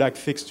can do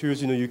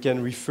fixtures. You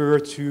can refer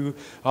to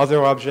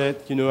other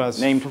objects, as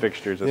named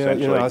fixtures,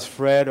 essentially, as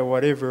Fred or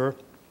whatever.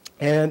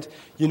 And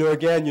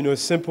again,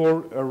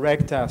 simple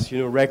rec test.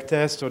 Rec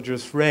test or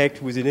just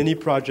rec within any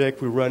project.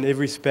 We run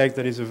every spec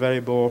that is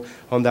available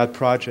on that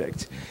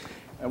project.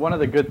 And one of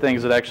the good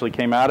things that actually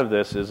came out of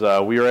this is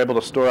we were able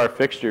to store our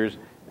fixtures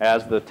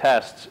as the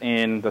tests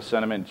in the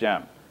sentiment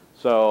gem.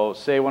 So,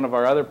 say one of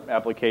our other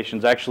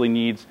applications actually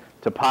needs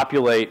to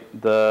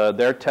populate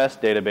their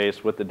test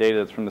database with the data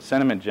that's from the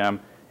sentiment gem,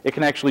 it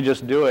can actually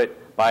just do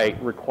it by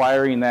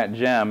requiring that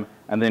gem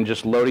and then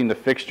just loading the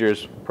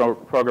fixtures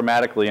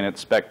programmatically in its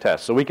spec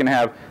test. So we can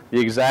have the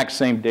exact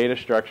same data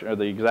structure, or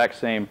the exact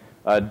same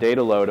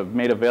data load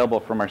made available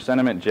from our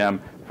sentiment gem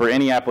for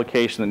any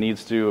application that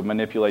needs to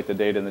manipulate the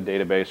data in the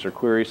database or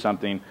query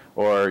something,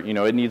 or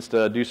it needs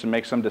to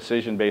make some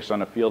decision based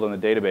on a field in the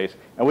database.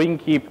 And we can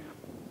keep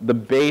the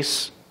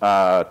base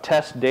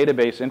test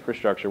database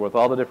infrastructure with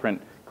all the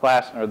different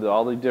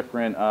all the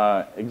different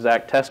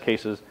exact test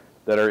cases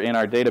that are in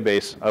our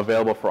database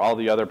available for all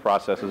the other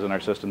processes in our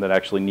system that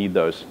actually need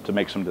those to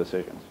make some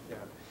decisions. Yeah.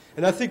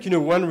 And I think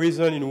one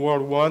reason in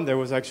World 1 there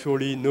was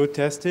actually no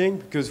testing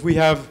because we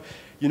have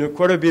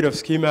quite a bit of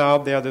schema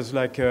out there. There's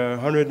like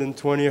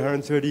 120,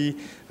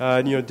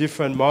 130,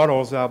 different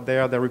models out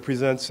there that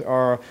represents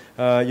our,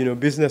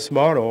 business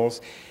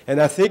models.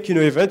 And I think,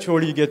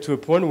 eventually you get to a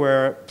point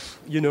where,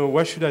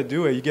 what should I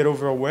do? You get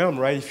overwhelmed,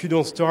 right? If you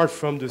don't start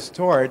from the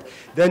start,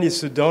 then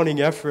it's a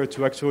daunting effort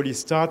to actually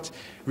start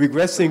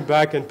regressing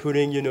back and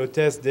putting,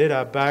 test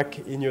data back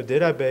in your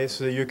database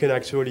so that you can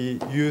actually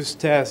use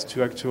tests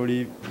to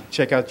actually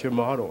check out your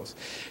models.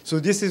 So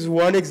this is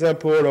one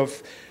example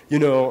of,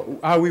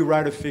 how we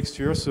write a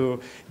fixture. So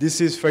this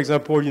is, for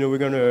example, we're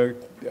going to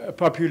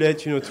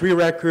populate, 3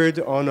 records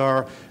on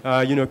our,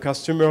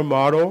 customer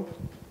model.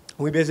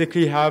 We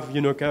basically have,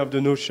 kind of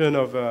the notion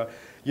of,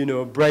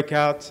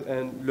 breakout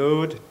and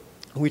load,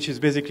 which is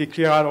basically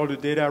clear out all the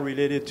data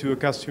related to a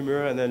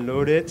customer and then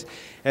load it.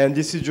 And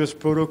this is just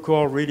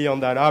protocol really on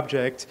that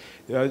object.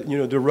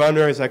 The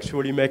runner is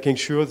actually making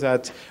sure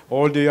that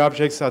all the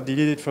objects are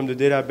deleted from the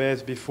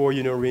database before,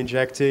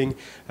 reinjecting,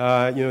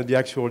 the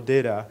actual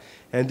data.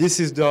 And this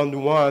is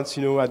done once,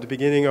 at the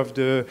beginning of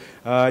the,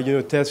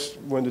 test,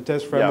 when the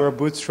test framework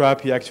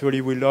bootstrap, you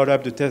actually will load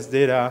up the test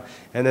data,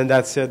 and then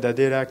that's it. The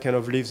data kind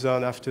of lives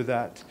on after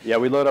that. Yeah,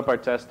 we load up our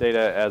test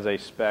data as a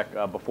spec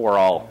before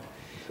all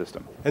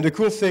system. And the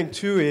cool thing,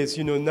 too, is,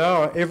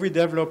 now every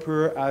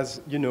developer has,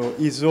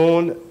 his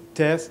own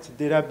test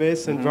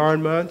database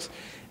environment,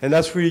 and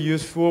that's really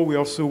useful. We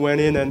also went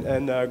in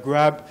and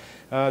grabbed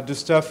the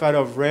stuff out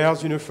of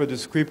Rails, for the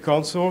script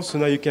console. So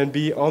now you can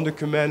be on the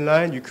command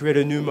line. You create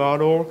a new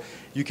model.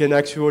 You can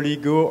actually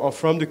go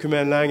from the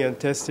command line and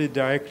test it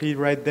directly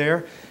right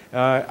there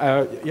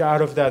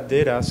out of that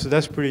data. So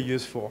that's pretty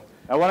useful.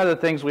 Now, one of the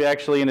things we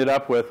actually ended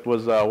up with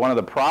was one of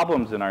the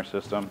problems in our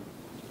system.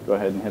 Go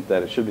ahead and hit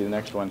that. It should be the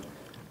next one.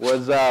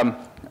 Was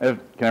can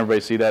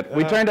everybody see that?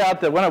 We turned out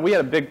that we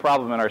had a big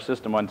problem in our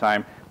system one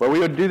time where we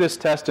would do this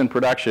test in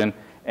production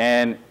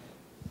and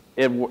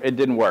it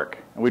didn't work.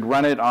 And we'd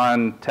run it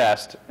on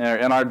test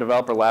in our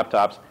developer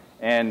laptops,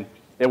 and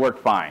it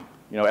worked fine.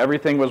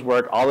 Everything was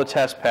work. All the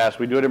tests passed.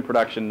 We do it in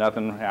production.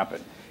 Nothing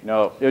happened.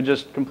 It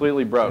just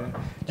completely broke.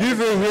 Do you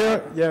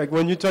ever hear,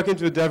 when you're talking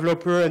to a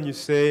developer and you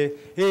say,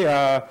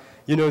 hey,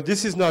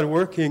 this is not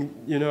working,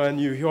 and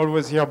you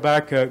always hear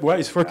back, well,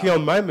 it's working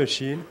on my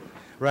machine.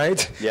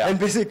 Right? Yeah. And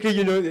basically,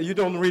 you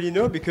don't really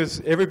know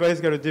because everybody's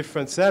got a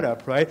different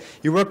setup, right?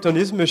 He worked on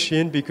his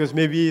machine because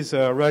maybe he's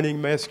running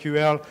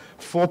MySQL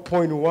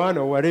 4.1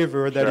 or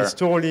whatever that is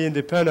totally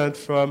independent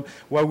from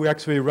what we're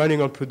actually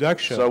running on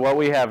production. So what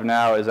we have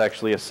now is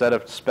actually a set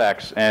of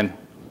specs, and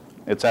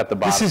it's at the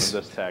bottom of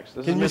this text.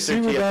 This is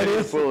Mr.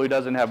 TFA, who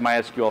doesn't have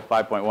MySQL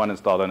 5.1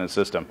 installed on his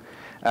system.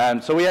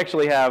 So we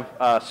actually have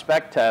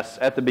spec tests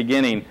at the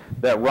beginning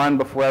that run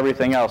before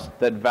everything else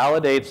that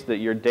validates that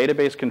your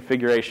database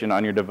configuration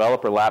on your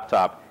developer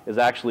laptop is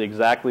actually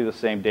exactly the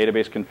same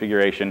database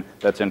configuration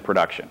that's in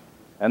production.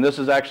 And this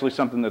is actually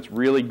something that's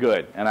really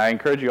good. And I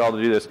encourage you all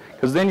to do this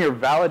because then you're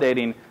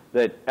validating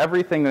that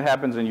everything that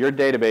happens in your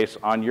database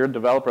on your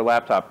developer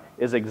laptop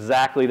is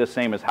exactly the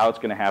same as how it's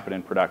going to happen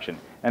in production.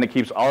 And it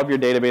keeps all of your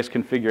database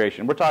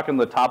configuration. We're talking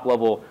the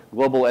top-level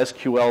global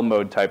SQL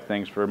mode type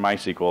things for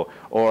MySQL,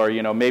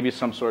 or maybe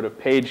some sort of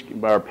page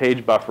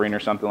buffering or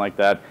something like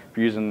that if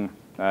you're using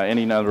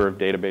any number of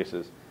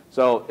databases.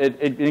 So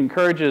it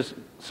encourages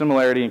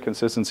similarity and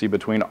consistency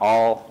between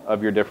all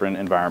of your different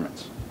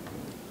environments.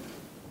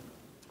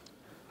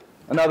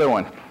 Another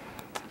one.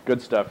 Good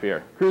stuff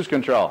here. Cruise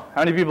control.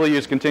 How many people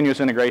use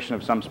continuous integration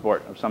of some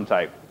sort, of some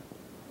type?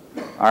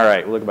 All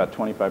right, we'll look about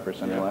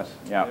 25% or less.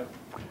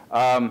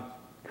 Yeah.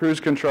 Cruise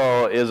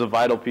control is a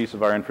vital piece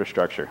of our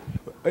infrastructure.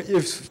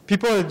 If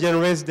people again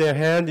raise their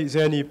hand, is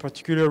there any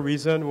particular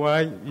reason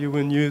why you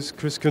would use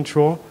cruise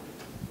control?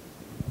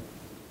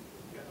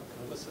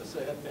 Unless I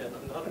say, man,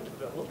 I'm not a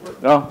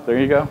developer. Oh, there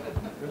you go.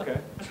 Okay.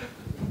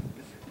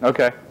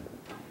 Okay.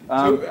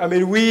 So, I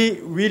mean,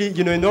 we really,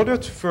 in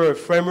order for a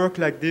framework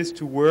like this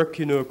to work,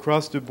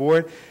 across the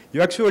board,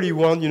 you actually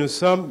want,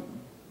 some,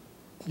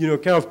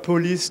 kind of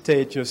police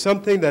state,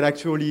 something that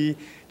actually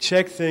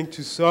check things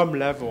to some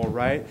level,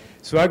 right?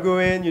 So I go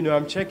in,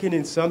 I'm checking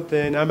in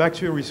something, I'm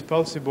actually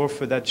responsible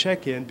for that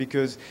check-in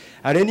because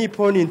at any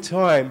point in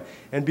time,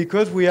 and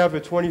because we have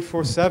a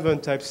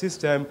 24/7 type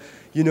system,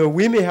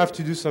 we may have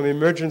to do some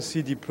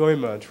emergency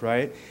deployment,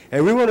 right?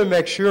 And we want to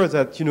make sure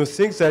that,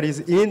 things that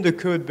is in the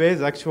code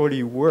base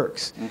actually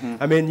works.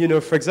 I mean,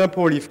 for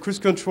example, if cruise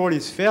control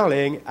is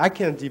failing, I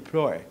can't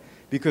deploy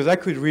because I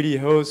could really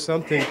host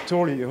something,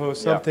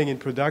 something in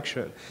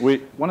production.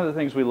 One of the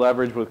things we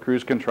leverage with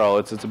cruise control,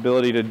 it's its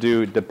ability to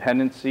do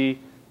dependency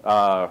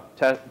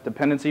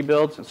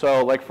builds.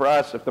 So like for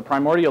us, if the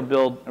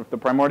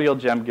primordial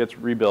gem gets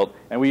rebuilt,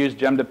 and we use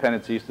gem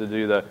dependencies to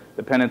do the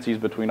dependencies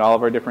between all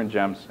of our different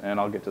gems, and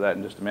I'll get to that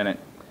in just a minute.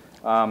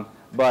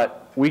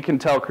 But we can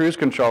tell cruise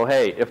control,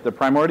 hey, if the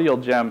primordial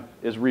gem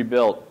is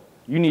rebuilt,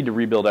 you need to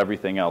rebuild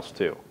everything else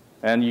too.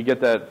 And you get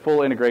that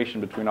full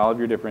integration between all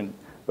your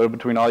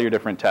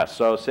different tests.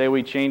 So say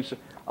we change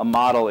a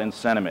model in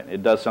sentiment,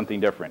 it does something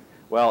different.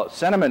 Well,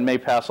 sentiment may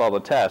pass all the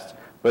tests,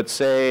 But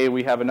say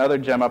we have another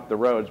gem up the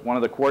road, one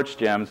of the quartz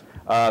gems,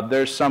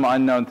 there's some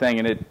unknown thing,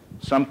 and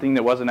something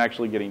that wasn't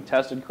actually getting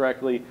tested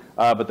correctly,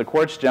 but the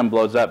quartz gem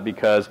blows up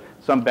because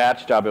some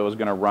batch job it was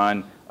going to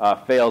run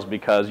fails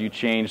because you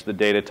changed the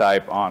data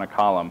type on a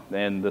column,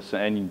 and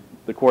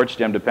the quartz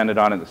gem depended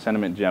on it, the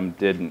sentiment gem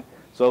didn't.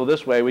 So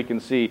this way we can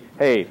see,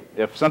 hey,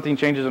 if something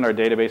changes in our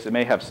database, it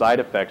may have side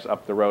effects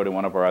up the road in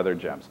one of our other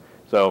gems.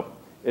 So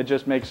it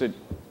just makes it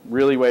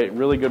really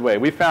good way.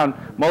 We found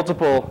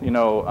multiple, I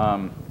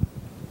don't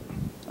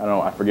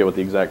know, I forget what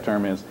the exact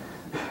term is,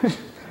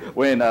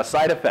 when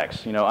side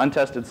effects,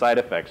 untested side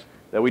effects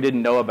that we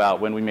didn't know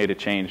about when we made a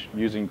change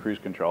using cruise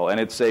control, and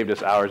it saved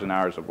us hours and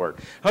hours of work.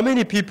 How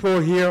many people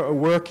here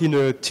work in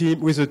a team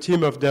with a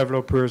team of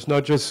developers,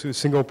 not just a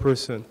single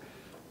person?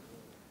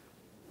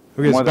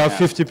 Okay, it's about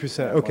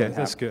 50%. Okay,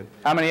 that's good.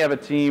 How many have a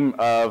team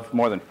of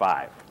more than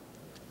 5?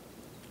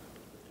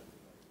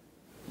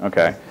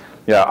 Okay.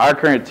 Yeah, our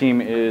current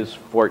team is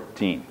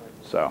 14.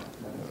 So,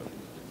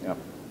 yeah. Are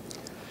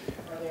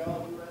they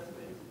all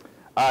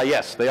US-based?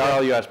 Yes, they are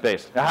all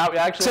US-based.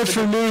 Except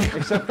for me.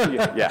 Except for you,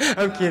 yeah.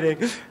 I'm kidding.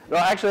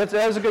 Well, actually,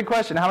 that's a good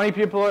question. How many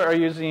people are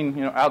using,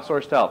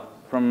 outsourced help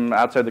from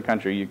outside the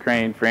country?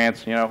 Ukraine,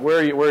 France, where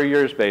are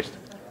yours based?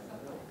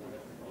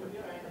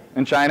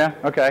 In China?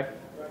 Okay.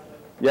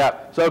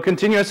 Yeah, so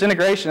continuous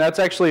integration, that's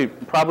actually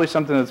probably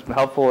something that's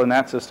helpful in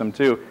that system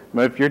too.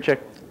 But if you're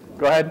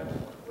go ahead.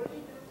 What do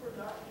you do for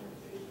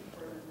documentation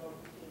for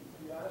remote teams?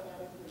 Do you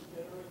automatically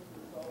generate the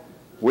results?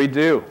 We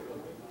do.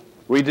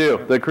 We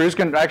do. The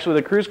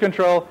cruise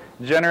control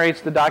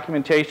generates the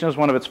documentation as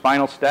one of its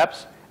final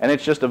steps, and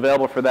it's just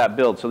available for that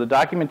build. So the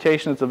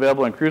documentation that's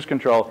available in cruise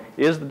control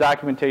is the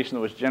documentation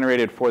that was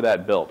generated for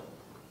that build.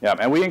 Yeah,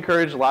 and we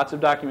encourage lots of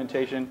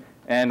documentation.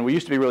 And we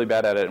used to be really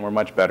bad at it, and we're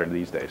much better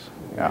these days.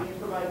 Yeah. Do you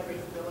provide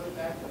traceability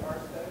back to our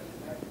spec,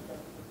 back to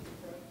customer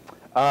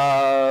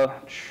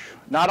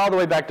feedback? Not all the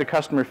way back to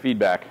customer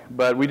feedback,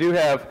 but we do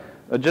have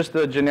just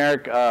the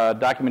generic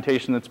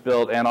documentation that's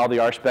built and all the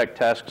RSpec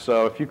tests.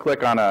 So if you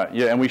click on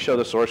and we show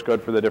the source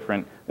code for the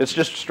different, it's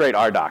just straight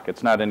RDoc.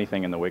 It's not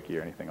anything in the wiki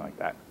or anything like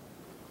that.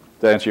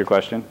 Does that answer your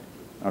question?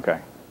 Okay.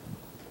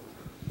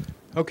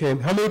 Okay,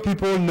 how many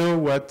people know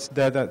what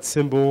that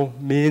symbol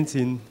means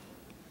in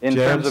gems?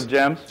 Terms of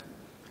gems?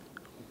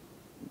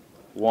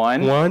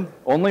 One?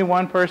 Only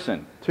one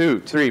person. 2,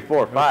 3,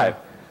 4, 5.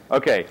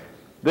 Okay.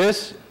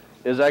 This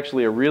is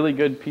actually a really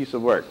good piece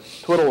of work.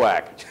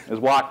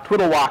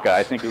 Twiddlewaka,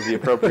 I think is the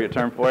appropriate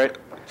term for it.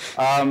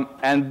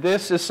 And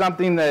this is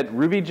something that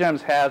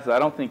RubyGems has that I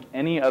don't think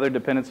any other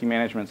dependency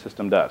management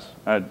system does.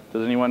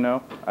 Does anyone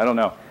know? I don't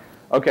know.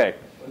 Okay.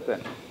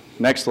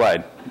 Next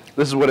slide.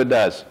 This is what it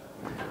does.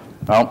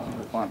 Oh,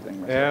 the font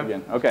thing.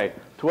 Again. Okay.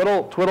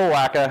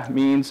 Twiddlewaka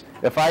means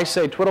if I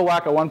say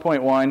Twiddlewaka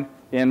 1.1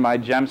 in my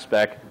gem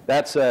spec,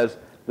 that says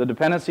the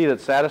dependency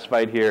that's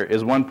satisfied here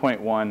is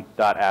 1.1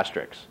 dot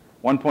asterisk.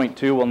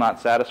 1.2 will not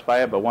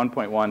satisfy it, but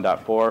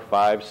 1.1.4,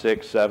 5,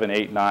 6, 7,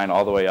 8, 9,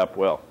 all the way up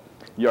will.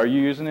 Are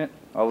you using it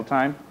all the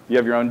time? You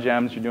have your own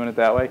gems, you're doing it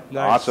that way?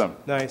 Nice. Awesome.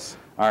 Nice.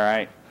 All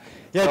right.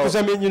 Yeah, because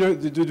I mean,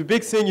 the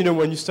big thing,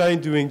 when you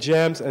start doing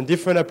gems and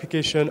different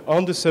applications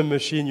on the same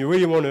machine, you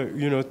really want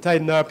to,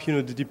 tighten up,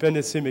 the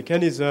dependency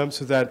mechanism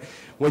so that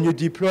when you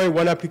deploy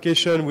one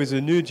application with a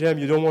new gem,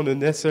 you don't want to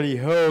necessarily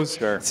host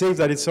things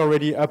that it's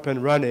already up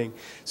and running.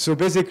 So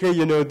basically,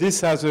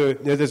 this has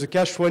there's a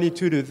catch-22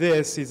 to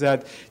this, is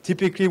that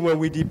typically when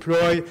we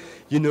deploy,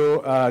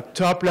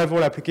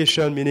 top-level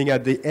application, meaning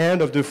at the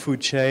end of the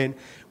food chain,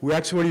 we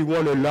actually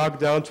want to lock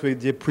down to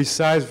the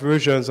precise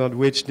versions on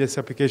which this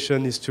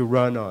application is to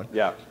run on.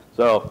 Yeah.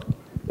 So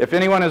if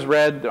anyone has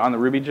read on the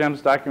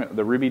RubyGems document,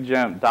 the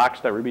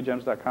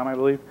docs.rubygems.com, I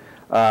believe,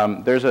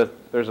 there's a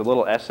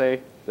little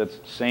essay that's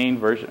sane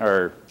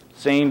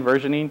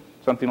versioning,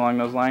 something along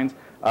those lines.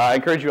 I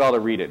encourage you all to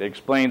read it. It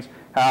explains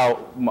how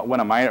when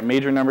a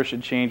major number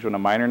should change, when a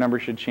minor number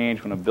should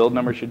change, when a build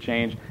number should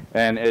change,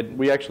 and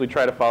we actually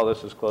try to follow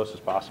this as close as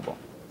possible.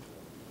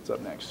 What's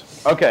up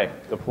next? Okay,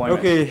 deployment.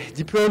 Okay,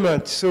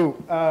 deployment. So,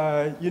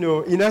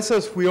 in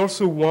essence, we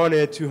also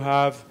wanted to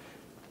have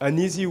an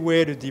easy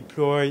way to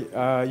deploy,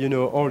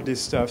 all this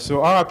stuff.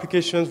 So our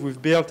applications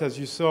we've built, as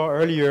you saw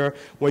earlier,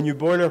 when you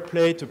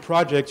boilerplate a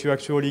project, you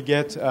actually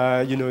get,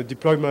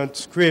 deployment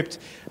script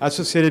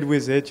associated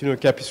with it.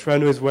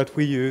 Capistrano is what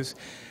we use.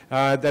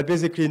 That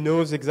basically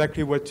knows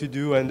exactly what to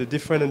do and the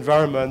different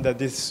environment that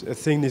this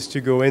thing needs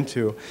to go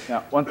into.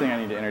 Now, one thing I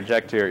need to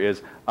interject here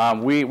is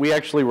we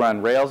actually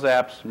run Rails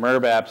apps,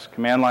 MERB apps,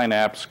 command line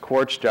apps,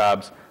 Quartz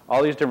jobs,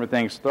 all these different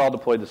things. They're all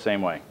deployed the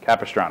same way,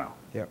 Capistrano.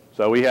 Yep.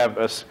 So we have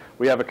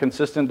a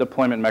consistent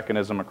deployment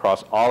mechanism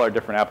across all our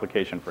different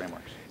application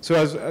frameworks. So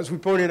as we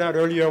pointed out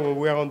earlier when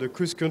we were on the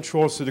cruise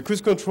control, so the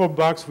cruise control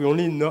box, we're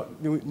not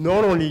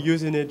only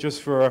using it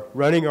just for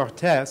running our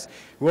tests,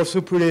 we also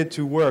put it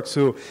to work.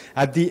 So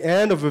at the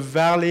end of a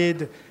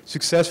valid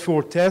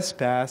successful test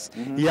pass,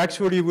 he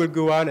actually will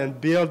go out and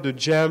build the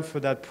gem for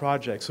that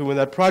project. So when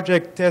that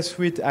project test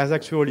suite has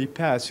actually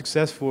passed,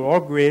 successful or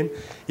green,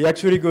 he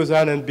actually goes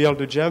out and builds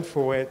the gem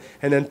for it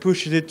and then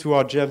pushes it to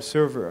our gem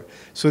server.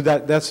 So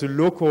that's a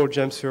local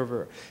gem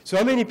server. So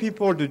how many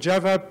people, the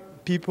Java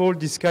people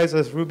disguised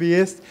as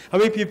Rubyists, how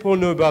many people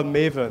know about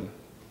Maven?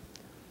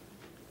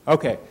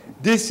 Okay,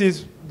 this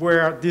is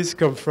where this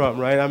comes from,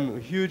 right? I'm a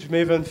huge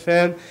Maven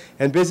fan,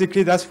 and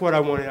basically that's what I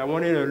wanted. I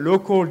wanted a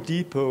local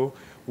depot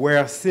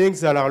where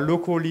things that are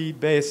locally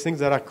based, things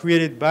that are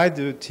created by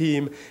the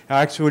team,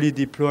 are actually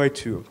deployed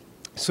to.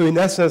 So in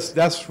essence,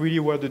 that's really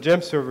where the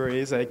gem server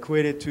is. I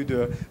equate it to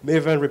the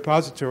Maven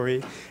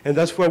repository, and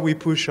that's where we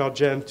push our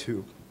gem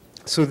to.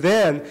 So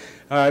then,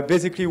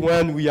 basically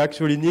when we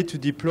actually need to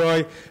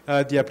deploy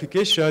the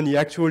application, he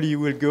actually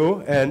will go,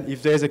 and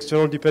if there's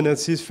external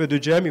dependencies for the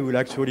gem, he will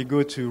actually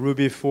go to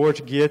Ruby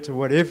Forge, Git, or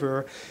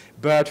whatever.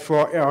 But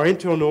for our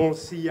internal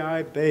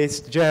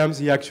CI-based gems,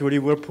 he actually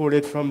will pull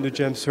it from the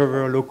gem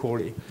server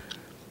locally.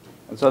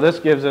 And so this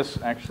gives us,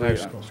 actually,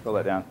 scroll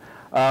that down.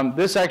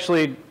 This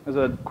actually is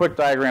a quick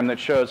diagram that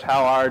shows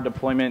how our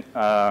deployment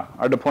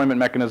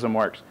mechanism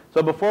works.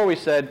 So before we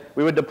said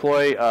we would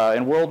deploy,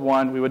 in World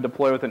 1, we would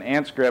deploy with an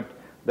Ant script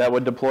that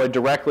would deploy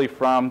directly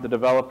from the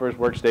developer's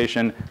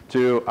workstation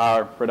to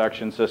our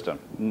production system.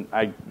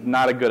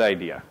 Not a good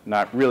idea.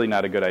 Really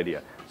not a good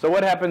idea. So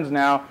what happens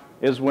now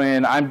is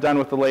when I'm done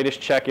with the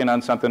latest check-in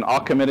on something, I'll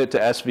commit it to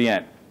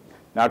SVN.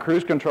 Now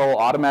cruise control will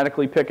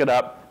automatically pick it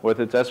up with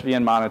its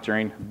SVN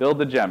monitoring, build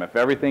the gem. If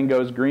everything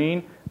goes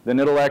green, then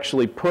it'll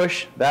actually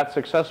push that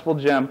successful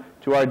gem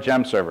to our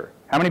gem server.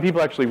 How many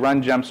people actually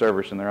run gem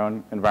servers in their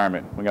own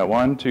environment? We got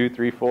 1, 2,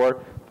 3,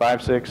 4,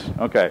 5, 6.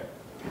 Okay.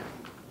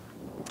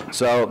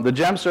 So the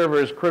gem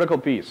server is a critical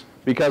piece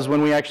because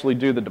when we actually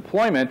do the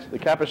deployment, the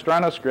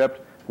Capistrano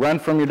script run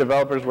from your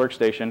developer's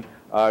workstation,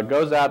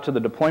 goes out to the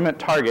deployment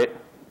target,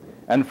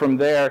 and from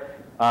there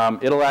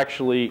it'll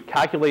actually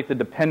calculate the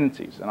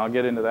dependencies, and I'll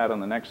get into that on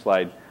the next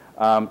slide.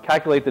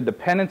 Calculate the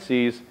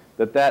dependencies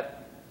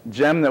that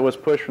gem that was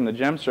pushed from the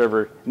gem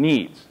server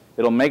needs.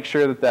 It'll make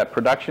sure that that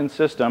production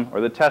system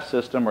or the test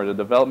system or the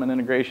development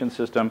integration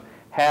system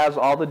has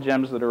all the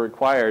gems that are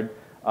required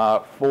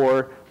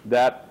for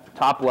that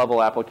top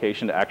level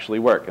application to actually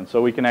work. And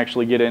so we can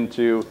actually get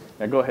into,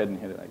 now go ahead and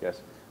hit it, I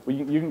guess.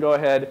 You can go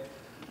ahead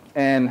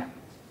and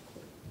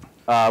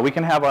we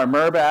can have our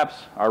MERB apps,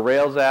 our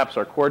Rails apps,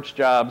 our Quartz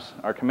jobs,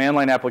 our command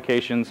line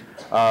applications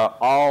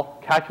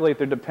all calculate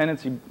their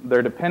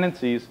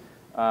dependencies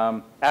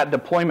at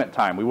deployment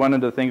time. One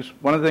of the things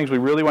we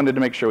really wanted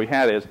to make sure we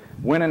had is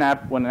when an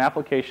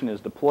application is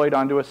deployed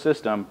onto a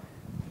system,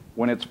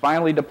 when it's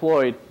finally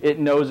deployed, it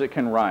knows it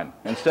can run.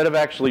 Instead of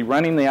actually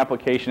running the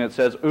application, it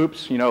says,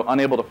 oops,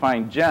 unable to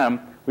find gem.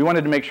 We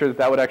wanted to make sure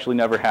that would actually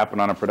never happen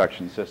on a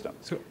production system.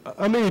 So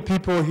how many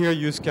people here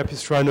use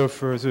Capistrano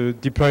for the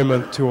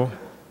deployment tool?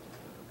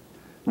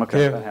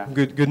 Okay, yeah,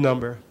 good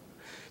number.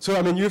 So,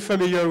 I mean, you're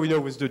familiar,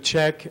 with the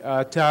check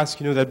task,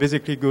 that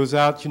basically goes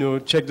out,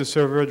 check the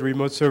server, the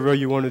remote server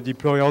you want to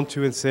deploy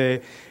onto and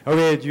say,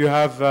 okay, do you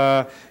have,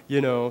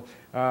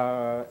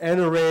 an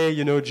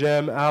array,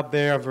 gem out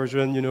there,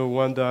 version,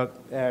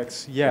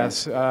 1.x?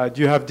 Yes.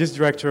 Do you have this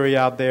directory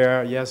out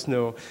there? Yes,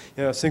 no.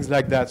 Things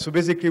like that. So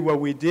basically what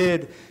we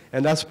did,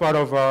 and that's part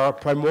of our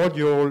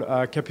primordial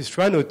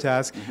Capistrano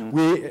task,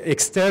 we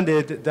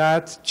extended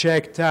that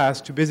check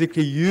task to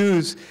basically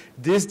use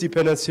this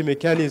dependency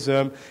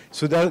mechanism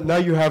so that now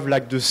you have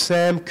like the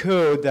same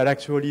code that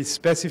actually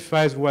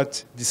specifies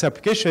what this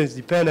application is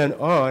dependent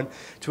on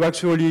to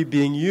actually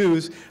being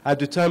used at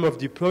the time of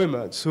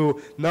deployment.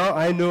 So now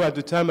I know at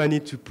the time I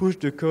need to push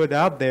the code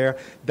out there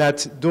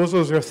that those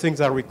other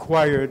things are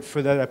required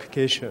for that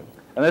application.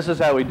 And this is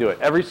how we do it.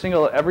 Every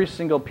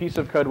single piece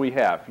of code we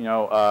have,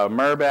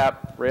 MERB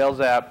app, Rails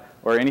app,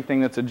 or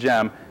anything that's a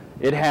gem,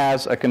 it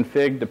has a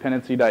config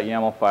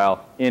dependency.yaml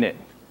file in it.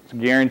 It's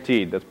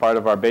guaranteed. That's part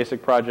of our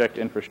basic project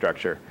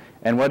infrastructure.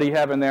 And what you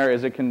have in there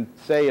is it can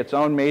say its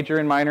own major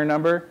and minor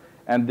number,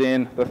 and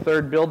then the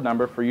third build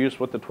number for use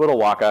with the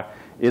Twiddlewaka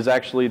is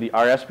actually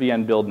our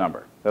SVN build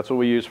number. That's what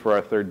we use for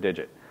our third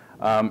digit.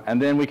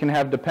 And then we can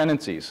have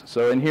dependencies.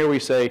 So in here we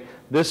say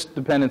this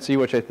dependency,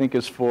 which I think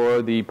is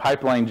for the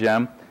pipeline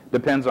gem,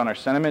 depends on our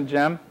sentiment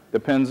gem,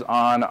 depends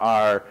on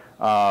our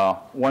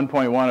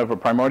 1.1 of a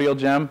primordial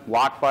gem,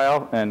 lock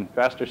file, and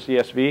faster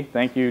CSV.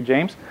 Thank you,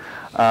 James.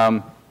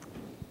 And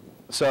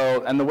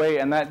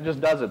that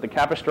just does it. The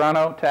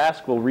Capistrano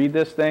task will read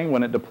this thing.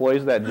 When it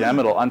deploys that gem,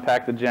 it'll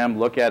unpack the gem,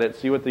 look at it,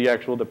 see what the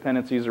actual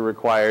dependencies are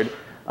required,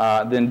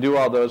 then do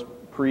all those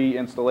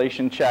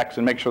pre-installation checks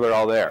and make sure they're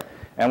all there.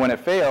 And when it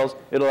fails,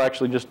 it'll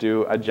actually just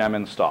do a gem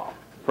install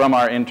from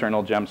our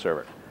internal gem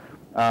server.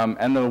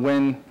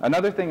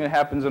 Another thing that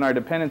happens in our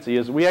dependency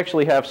is we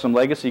actually have some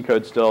legacy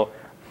code still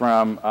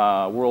from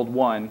World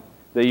 1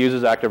 that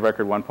uses Active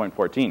Record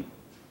 1.14.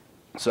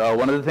 So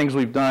one of the things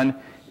we've done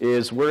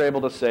is we're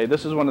able to say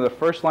this is one of the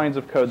first lines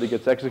of code that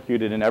gets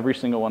executed in every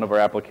single one of our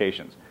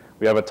applications.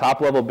 We have a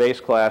top-level base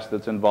class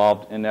that's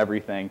involved in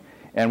everything.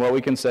 And what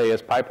we can say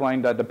is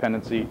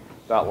pipeline.dependency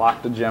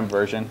 .lock2gem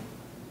version.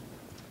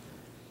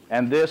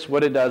 And this,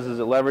 what it does is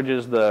it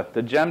leverages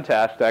the gem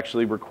task to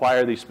actually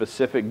require the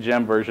specific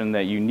gem version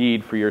that you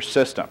need for your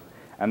system.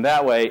 And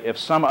that way, if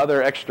some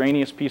other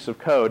extraneous piece of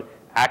code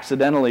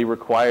accidentally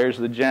requires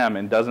the gem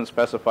and doesn't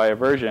specify a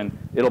version,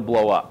 it'll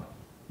blow up.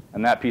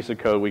 And that piece of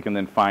code we can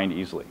then find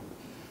easily.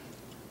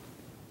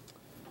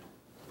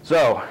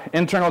 So,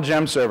 internal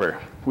gem server.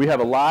 We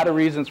have a lot of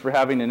reasons for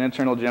having an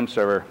internal gem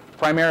server,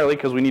 primarily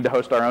because we need to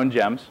host our own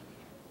gems.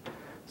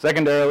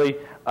 Secondarily,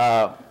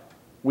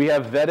 we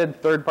have vetted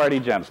third-party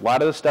gems. A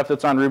lot of the stuff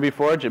that's on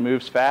RubyForge, it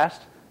moves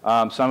fast.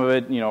 Some of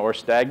it, or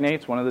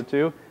stagnates, one of the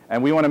two.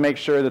 And we want to make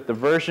sure that the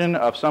version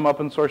of some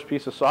open source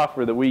piece of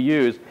software that we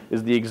use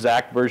is the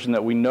exact version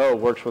that we know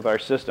works with our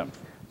system.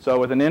 So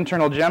with an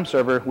internal gem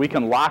server, we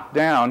can lock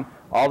down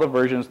all the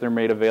versions that are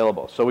made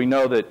available. So we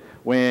know that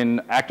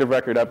when Active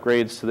Record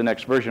upgrades to the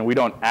next version, we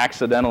don't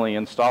accidentally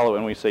install it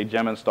when we say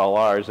gem install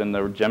ours and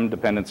the gem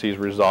dependencies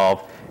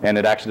resolve and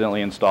it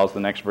accidentally installs the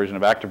next version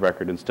of Active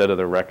Record instead of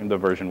the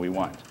version we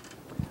want.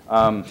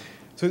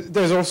 So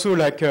there's also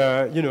like,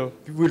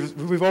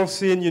 we've all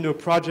seen,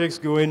 projects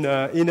going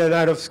in and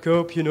out of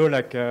scope,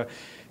 like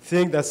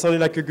thing that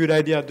sounded like a good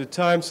idea at the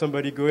time.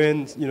 Somebody go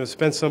in,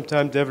 spend some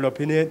time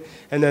developing it,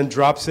 and then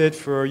drops it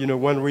for,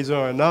 one reason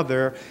or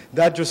another.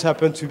 That just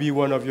happened to be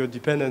one of your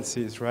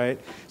dependencies, right?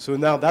 So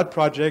now that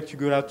project, you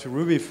go out to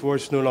RubyForge,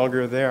 it's no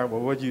longer there.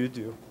 Well, what do you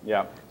do?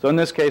 Yeah. So in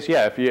this case,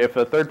 yeah, if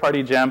a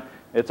third-party gem,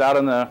 it's out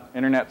on the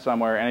internet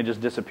somewhere and it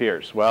just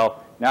disappears.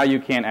 Well, now you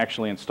can't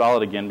actually install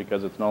it again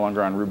because it's no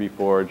longer on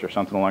RubyForge or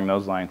something along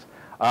those lines.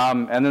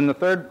 And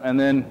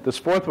then this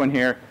fourth one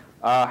here,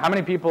 how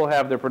many people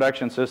have their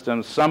production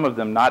systems, some of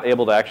them not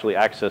able to actually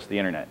access the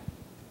internet?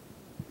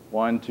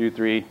 1, 2,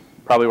 3.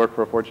 Probably work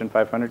for a Fortune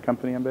 500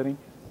 company, I'm betting.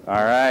 All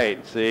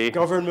right, see?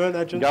 Government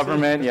agency?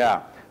 Government,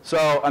 yeah.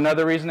 So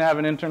another reason to have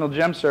an internal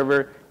gem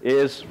server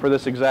is for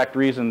this exact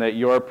reason that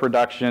your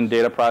production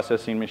data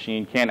processing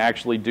machine can't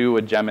actually do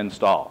a gem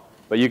install.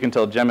 But you can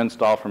tell gem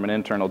install from an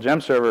internal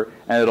gem server,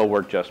 and it'll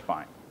work just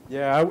fine.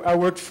 Yeah, I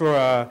worked for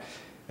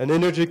an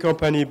energy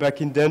company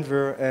back in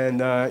Denver,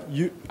 and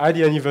I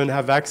didn't even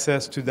have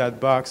access to that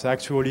box,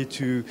 actually,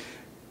 to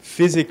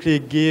physically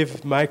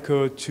give my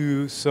code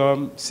to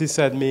some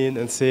sysadmin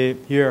and say,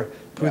 here,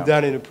 put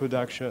that in a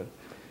production.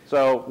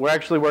 So we're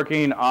actually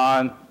working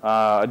on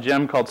a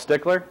gem called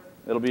Stickler.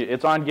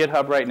 It's on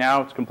GitHub right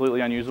now. It's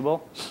completely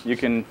unusable. You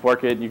can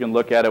fork it, you can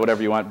look at it,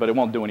 whatever you want, but it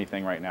won't do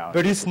anything right now.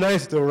 But it's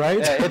nice though, right?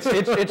 Yeah,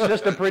 it's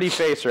just a pretty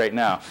face right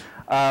now.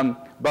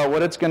 But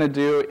what it's going to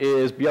do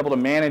is be able to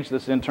manage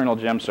this internal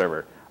gem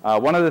server.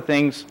 One of the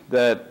things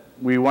that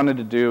we wanted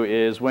to do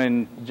is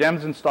when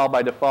gems install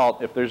by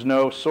default, if there's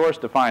no source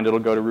defined, it'll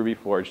go to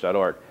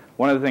rubyforge.org.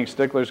 One of the things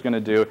Stickler's going to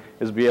do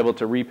is be able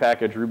to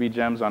repackage Ruby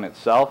gems on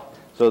itself,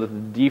 so that the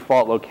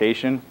default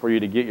location for you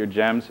to get your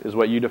gems is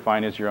what you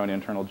define as your own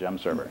internal gem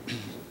server.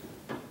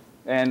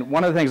 And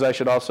one of the things I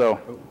should also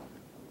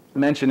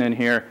mention in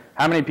here,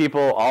 how many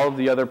people, all of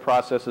the other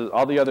processes,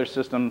 all the other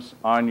systems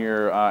on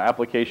your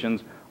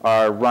applications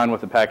are run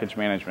with the package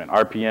management,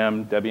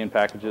 RPM, Debian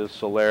packages,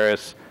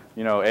 Solaris,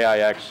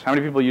 AIX. How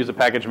many people use a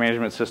package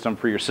management system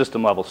for your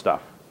system level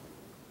stuff?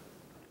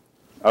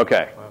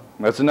 Okay,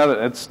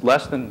 it's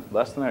less than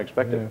I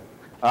expected.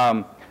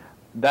 Yeah.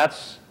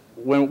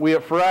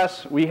 For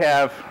us, we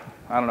have,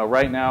 I don't know,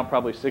 right now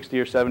probably 60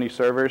 or 70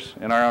 servers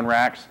in our own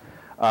racks,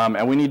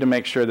 and we need to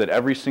make sure that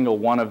every single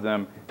one of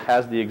them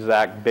has the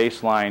exact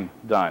baseline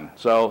done.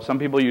 So some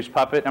people use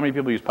Puppet. How many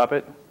people use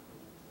Puppet?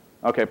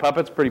 Okay,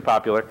 Puppet's pretty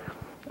popular.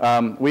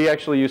 We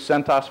actually use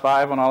CentOS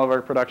 5 on all of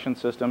our production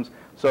systems.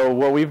 So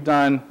what we've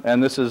done,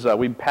 and this is,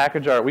 we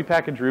package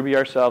Ruby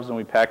ourselves, and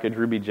we package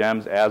Ruby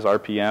gems as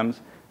RPMs,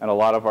 and a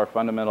lot of our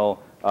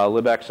fundamental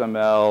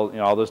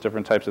libxml, all those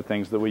different types of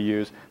things that we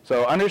use.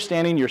 So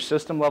understanding your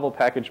system level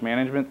package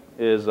management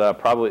is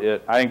probably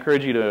it. I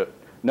encourage you to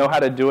know how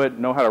to do it,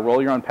 know how to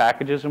roll your own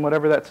packages in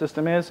whatever that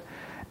system is,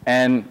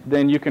 and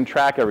then you can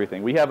track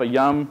everything. We have a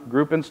Yum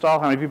group install.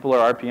 How many people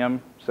are RPM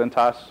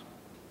CentOS?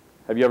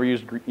 Have you ever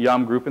used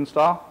Yum group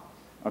install?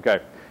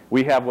 Okay.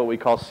 We have what we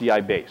call CI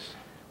base,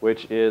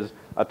 which is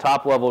a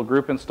top-level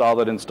group install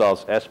that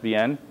installs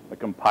SVN, a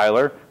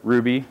compiler,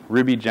 Ruby,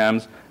 Ruby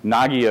gems,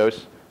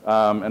 Nagios,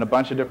 and a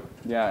bunch of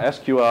different,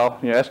 SQL,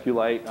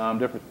 SQLite,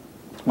 different.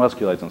 Well,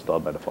 SQLite's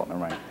installed by default. Never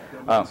mind.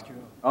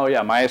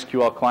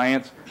 MySQL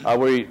clients,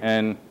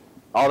 and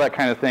all that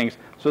kind of things,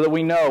 so that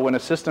we know when a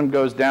system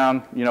goes down,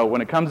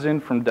 when it comes in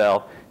from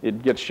Dell,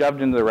 it gets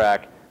shoved into the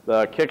rack.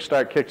 The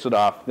kickstart kicks it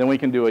off. Then we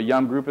can do a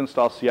Yum group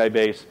install CI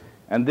base,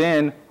 and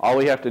then all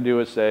we have to do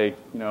is say,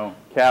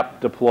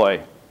 cap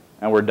deploy,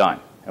 and we're done,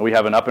 and we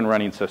have an up and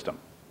running system.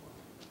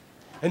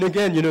 And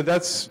again,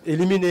 that's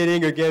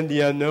eliminating, again,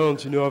 the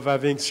unknowns, of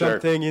having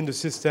something in the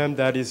system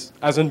that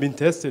hasn't been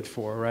tested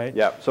for, right?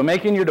 Yeah, so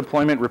making your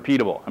deployment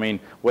repeatable. I mean,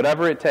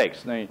 whatever it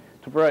takes. It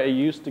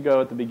used to go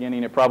at the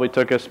beginning, it probably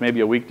took us maybe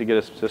a week to get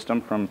a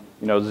system from,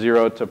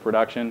 0 to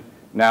production.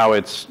 Now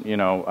it's,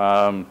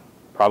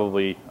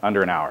 probably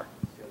under an hour.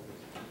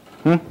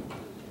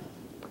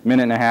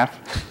 Minute and a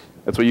half?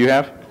 That's what you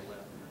have?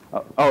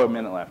 Oh, a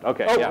minute left.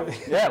 Okay, yeah.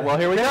 Yeah, well,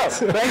 here we go.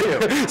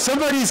 Thank you.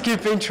 Somebody's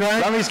keeping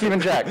track. Somebody's keeping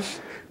track.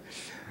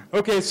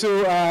 Okay,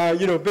 so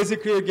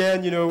basically,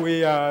 again,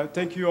 we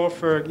thank you all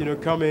for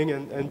coming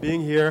and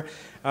being here.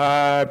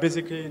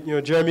 Basically,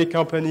 Jeremy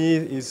company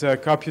is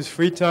Copious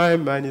Free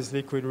Time, mine is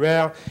Liquid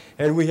Rare,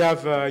 and we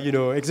have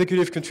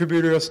executive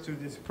contributors to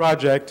this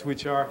project,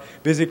 which are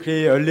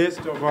basically a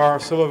list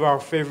of some of our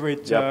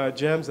favorite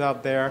gems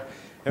out there.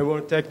 And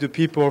we'll thank the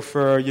people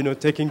for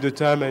taking the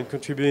time and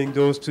contributing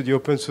those to the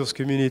open source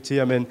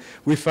community. I mean,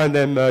 we find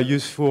them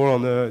useful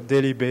on a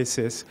daily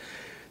basis.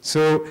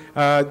 So.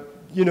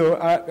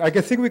 I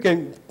think we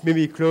can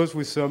maybe close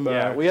with some.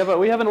 Yeah, we have a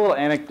little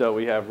anecdote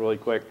we have really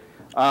quick.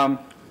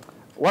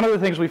 One of the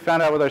things we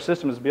found out with our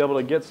system is to be able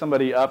to get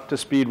somebody up to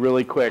speed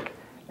really quick.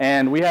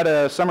 And we had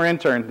a summer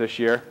intern this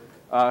year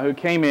who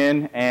came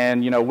in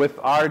and, with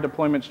our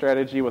deployment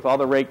strategy, with all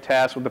the rake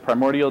tasks, with the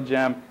primordial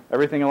gem,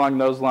 everything along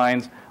those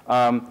lines,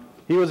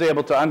 he was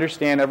able to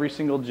understand every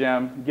single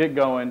gem, get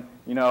going,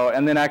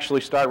 and then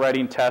actually start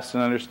writing tests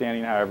and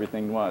understanding how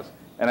everything was.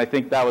 And I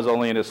think that was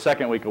only in his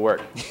second week of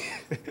work.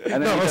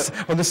 And then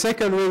on the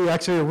second week, we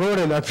actually wrote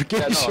an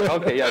application.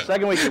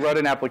 Second week he wrote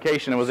an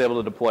application and was able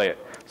to deploy it.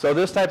 So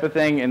this type of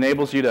thing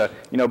enables you to,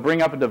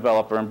 bring up a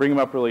developer and bring them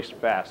up really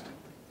fast.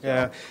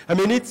 Yeah, I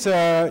mean, it's, to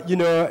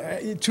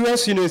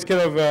us, it's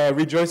kind of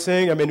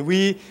rejoicing. I mean,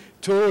 we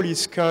totally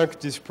skunked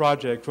this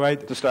project,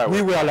 right? To start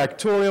with. We were like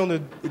totally on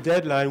the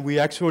deadline. We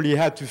actually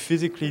had to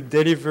physically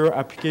deliver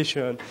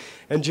application.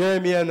 And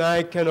Jeremy and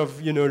I kind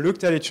of,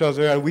 looked at each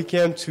other and we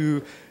came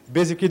to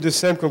basically the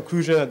same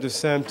conclusion at the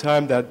same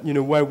time that,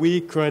 what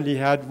we currently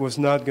had was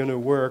not going to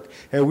work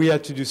and we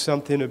had to do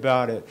something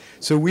about it.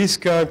 So we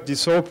skunked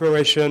this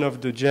operation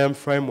of the GEM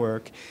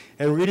framework.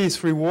 And really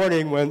it's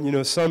rewarding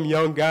when, some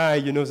young guy,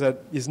 that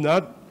is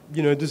not,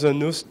 doesn't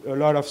know a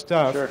lot of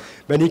stuff, sure.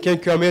 But he can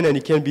come in and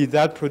he can be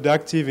that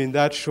productive in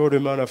that short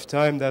amount of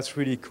time. That's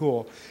really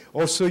cool.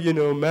 Also,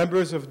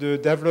 members of the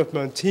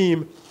development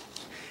team,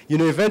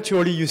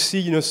 eventually you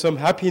see, some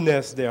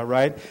happiness there,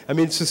 right? I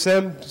mean, it's the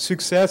same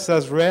success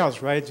as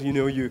Rails, right?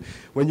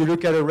 When you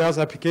look at a Rails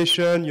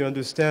application, you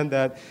understand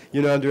that,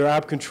 under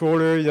app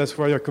controller, that's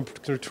where your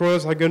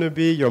controllers are going to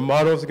be, your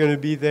models are going to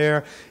be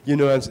there,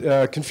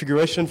 and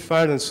configuration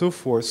file and so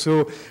forth.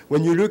 So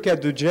when you look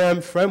at the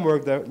GEM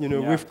framework that,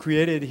 we've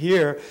created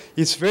here,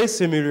 it's very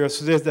similar.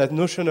 So there's that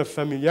notion of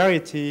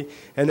familiarity,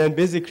 and then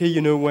basically,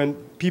 when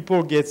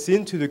people get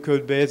into the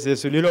code base,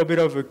 there's a little bit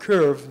of a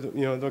curve,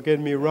 don't get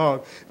me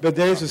wrong, but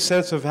there is a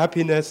sense of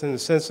happiness and a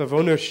sense of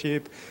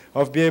ownership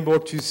of being able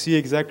to see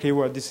exactly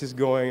where this is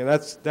going, and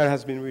that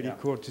has been really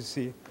cool to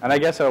see. And I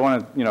guess I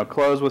want to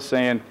close with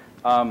saying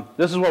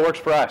this is what works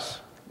for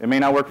us. It may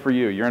not work for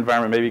you. Your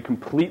environment may be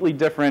completely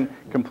different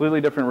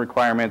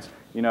requirements,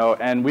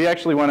 and we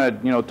actually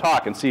want to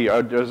talk and see,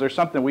 is there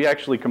something we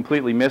actually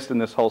completely missed in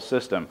this whole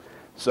system?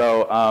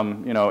 So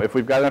if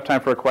we've got enough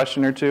time for a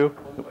question or two,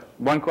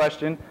 one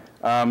question.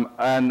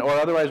 Or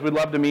otherwise, we'd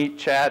love to meet,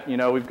 chat.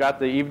 We've got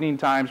the evening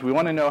times. We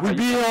want to know how we'll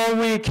be here all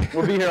week.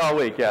 We'll be here all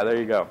week. Yeah, there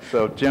you go.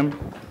 So, Jim?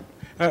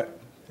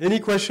 Any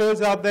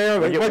questions out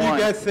there? What do you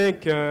guys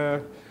think?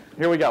 Here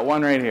we got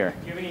one right here.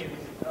 Do you have any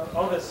of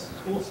all this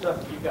cool stuff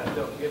that you've got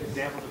built? Do you have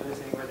examples of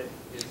this anywhere that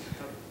is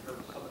for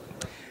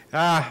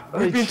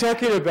public? We've been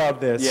talking about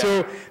this. Yeah.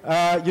 So,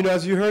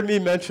 as you heard me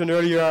mention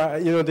earlier,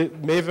 the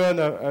Maven,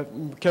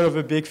 I'm kind of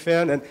a big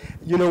fan. And,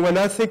 when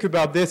I think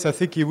about this, I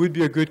think it would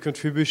be a good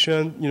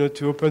contribution,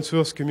 to open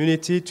source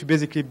community to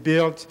basically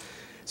build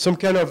some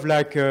kind of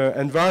like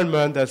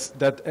environment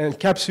that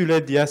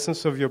encapsulates the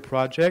essence of your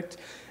project.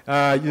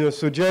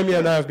 So Jeremy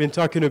and I have been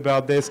talking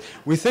about this.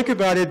 We think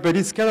about it, but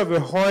it's kind of a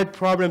hard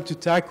problem to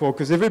tackle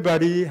because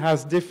everybody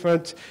has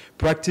different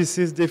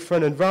practices,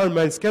 different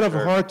environments. It's kind of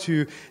hard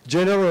to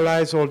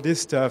generalize all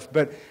this stuff.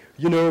 But,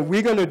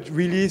 we're going to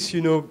release,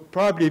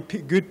 probably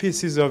good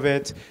pieces of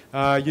it,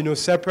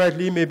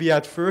 separately, maybe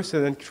at first,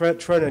 and then try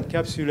to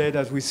encapsulate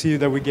as we see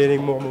that we're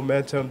getting more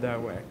momentum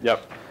that way.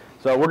 Yep.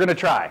 So we're going to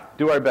try,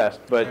 do our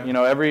best. But,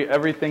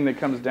 everything that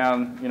comes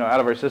down, out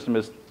of our system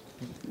is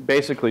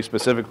basically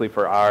specifically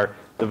for our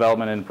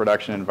development and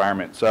production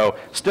environment. So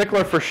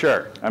Stickler for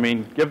sure. I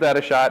mean, give that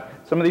a shot.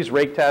 Some of these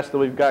rake tests that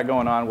we've got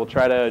going on, we'll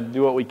try to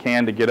do what we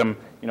can to get them,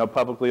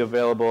 publicly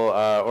available,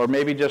 or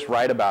maybe just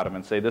write about them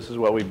and say, this is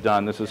what we've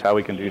done, this is how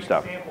we can do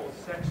stuff.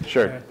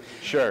 Sure.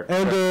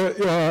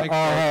 And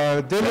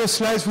our demo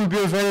slides will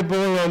be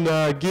available on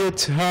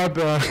GitHub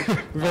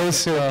very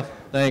soon.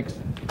 Thanks.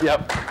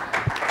 Yep.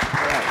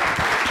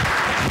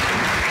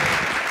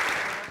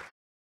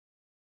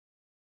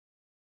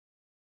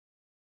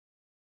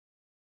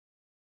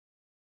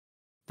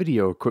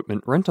 Video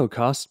equipment rental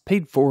costs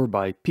paid for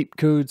by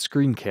Peepcode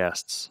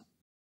Screencasts.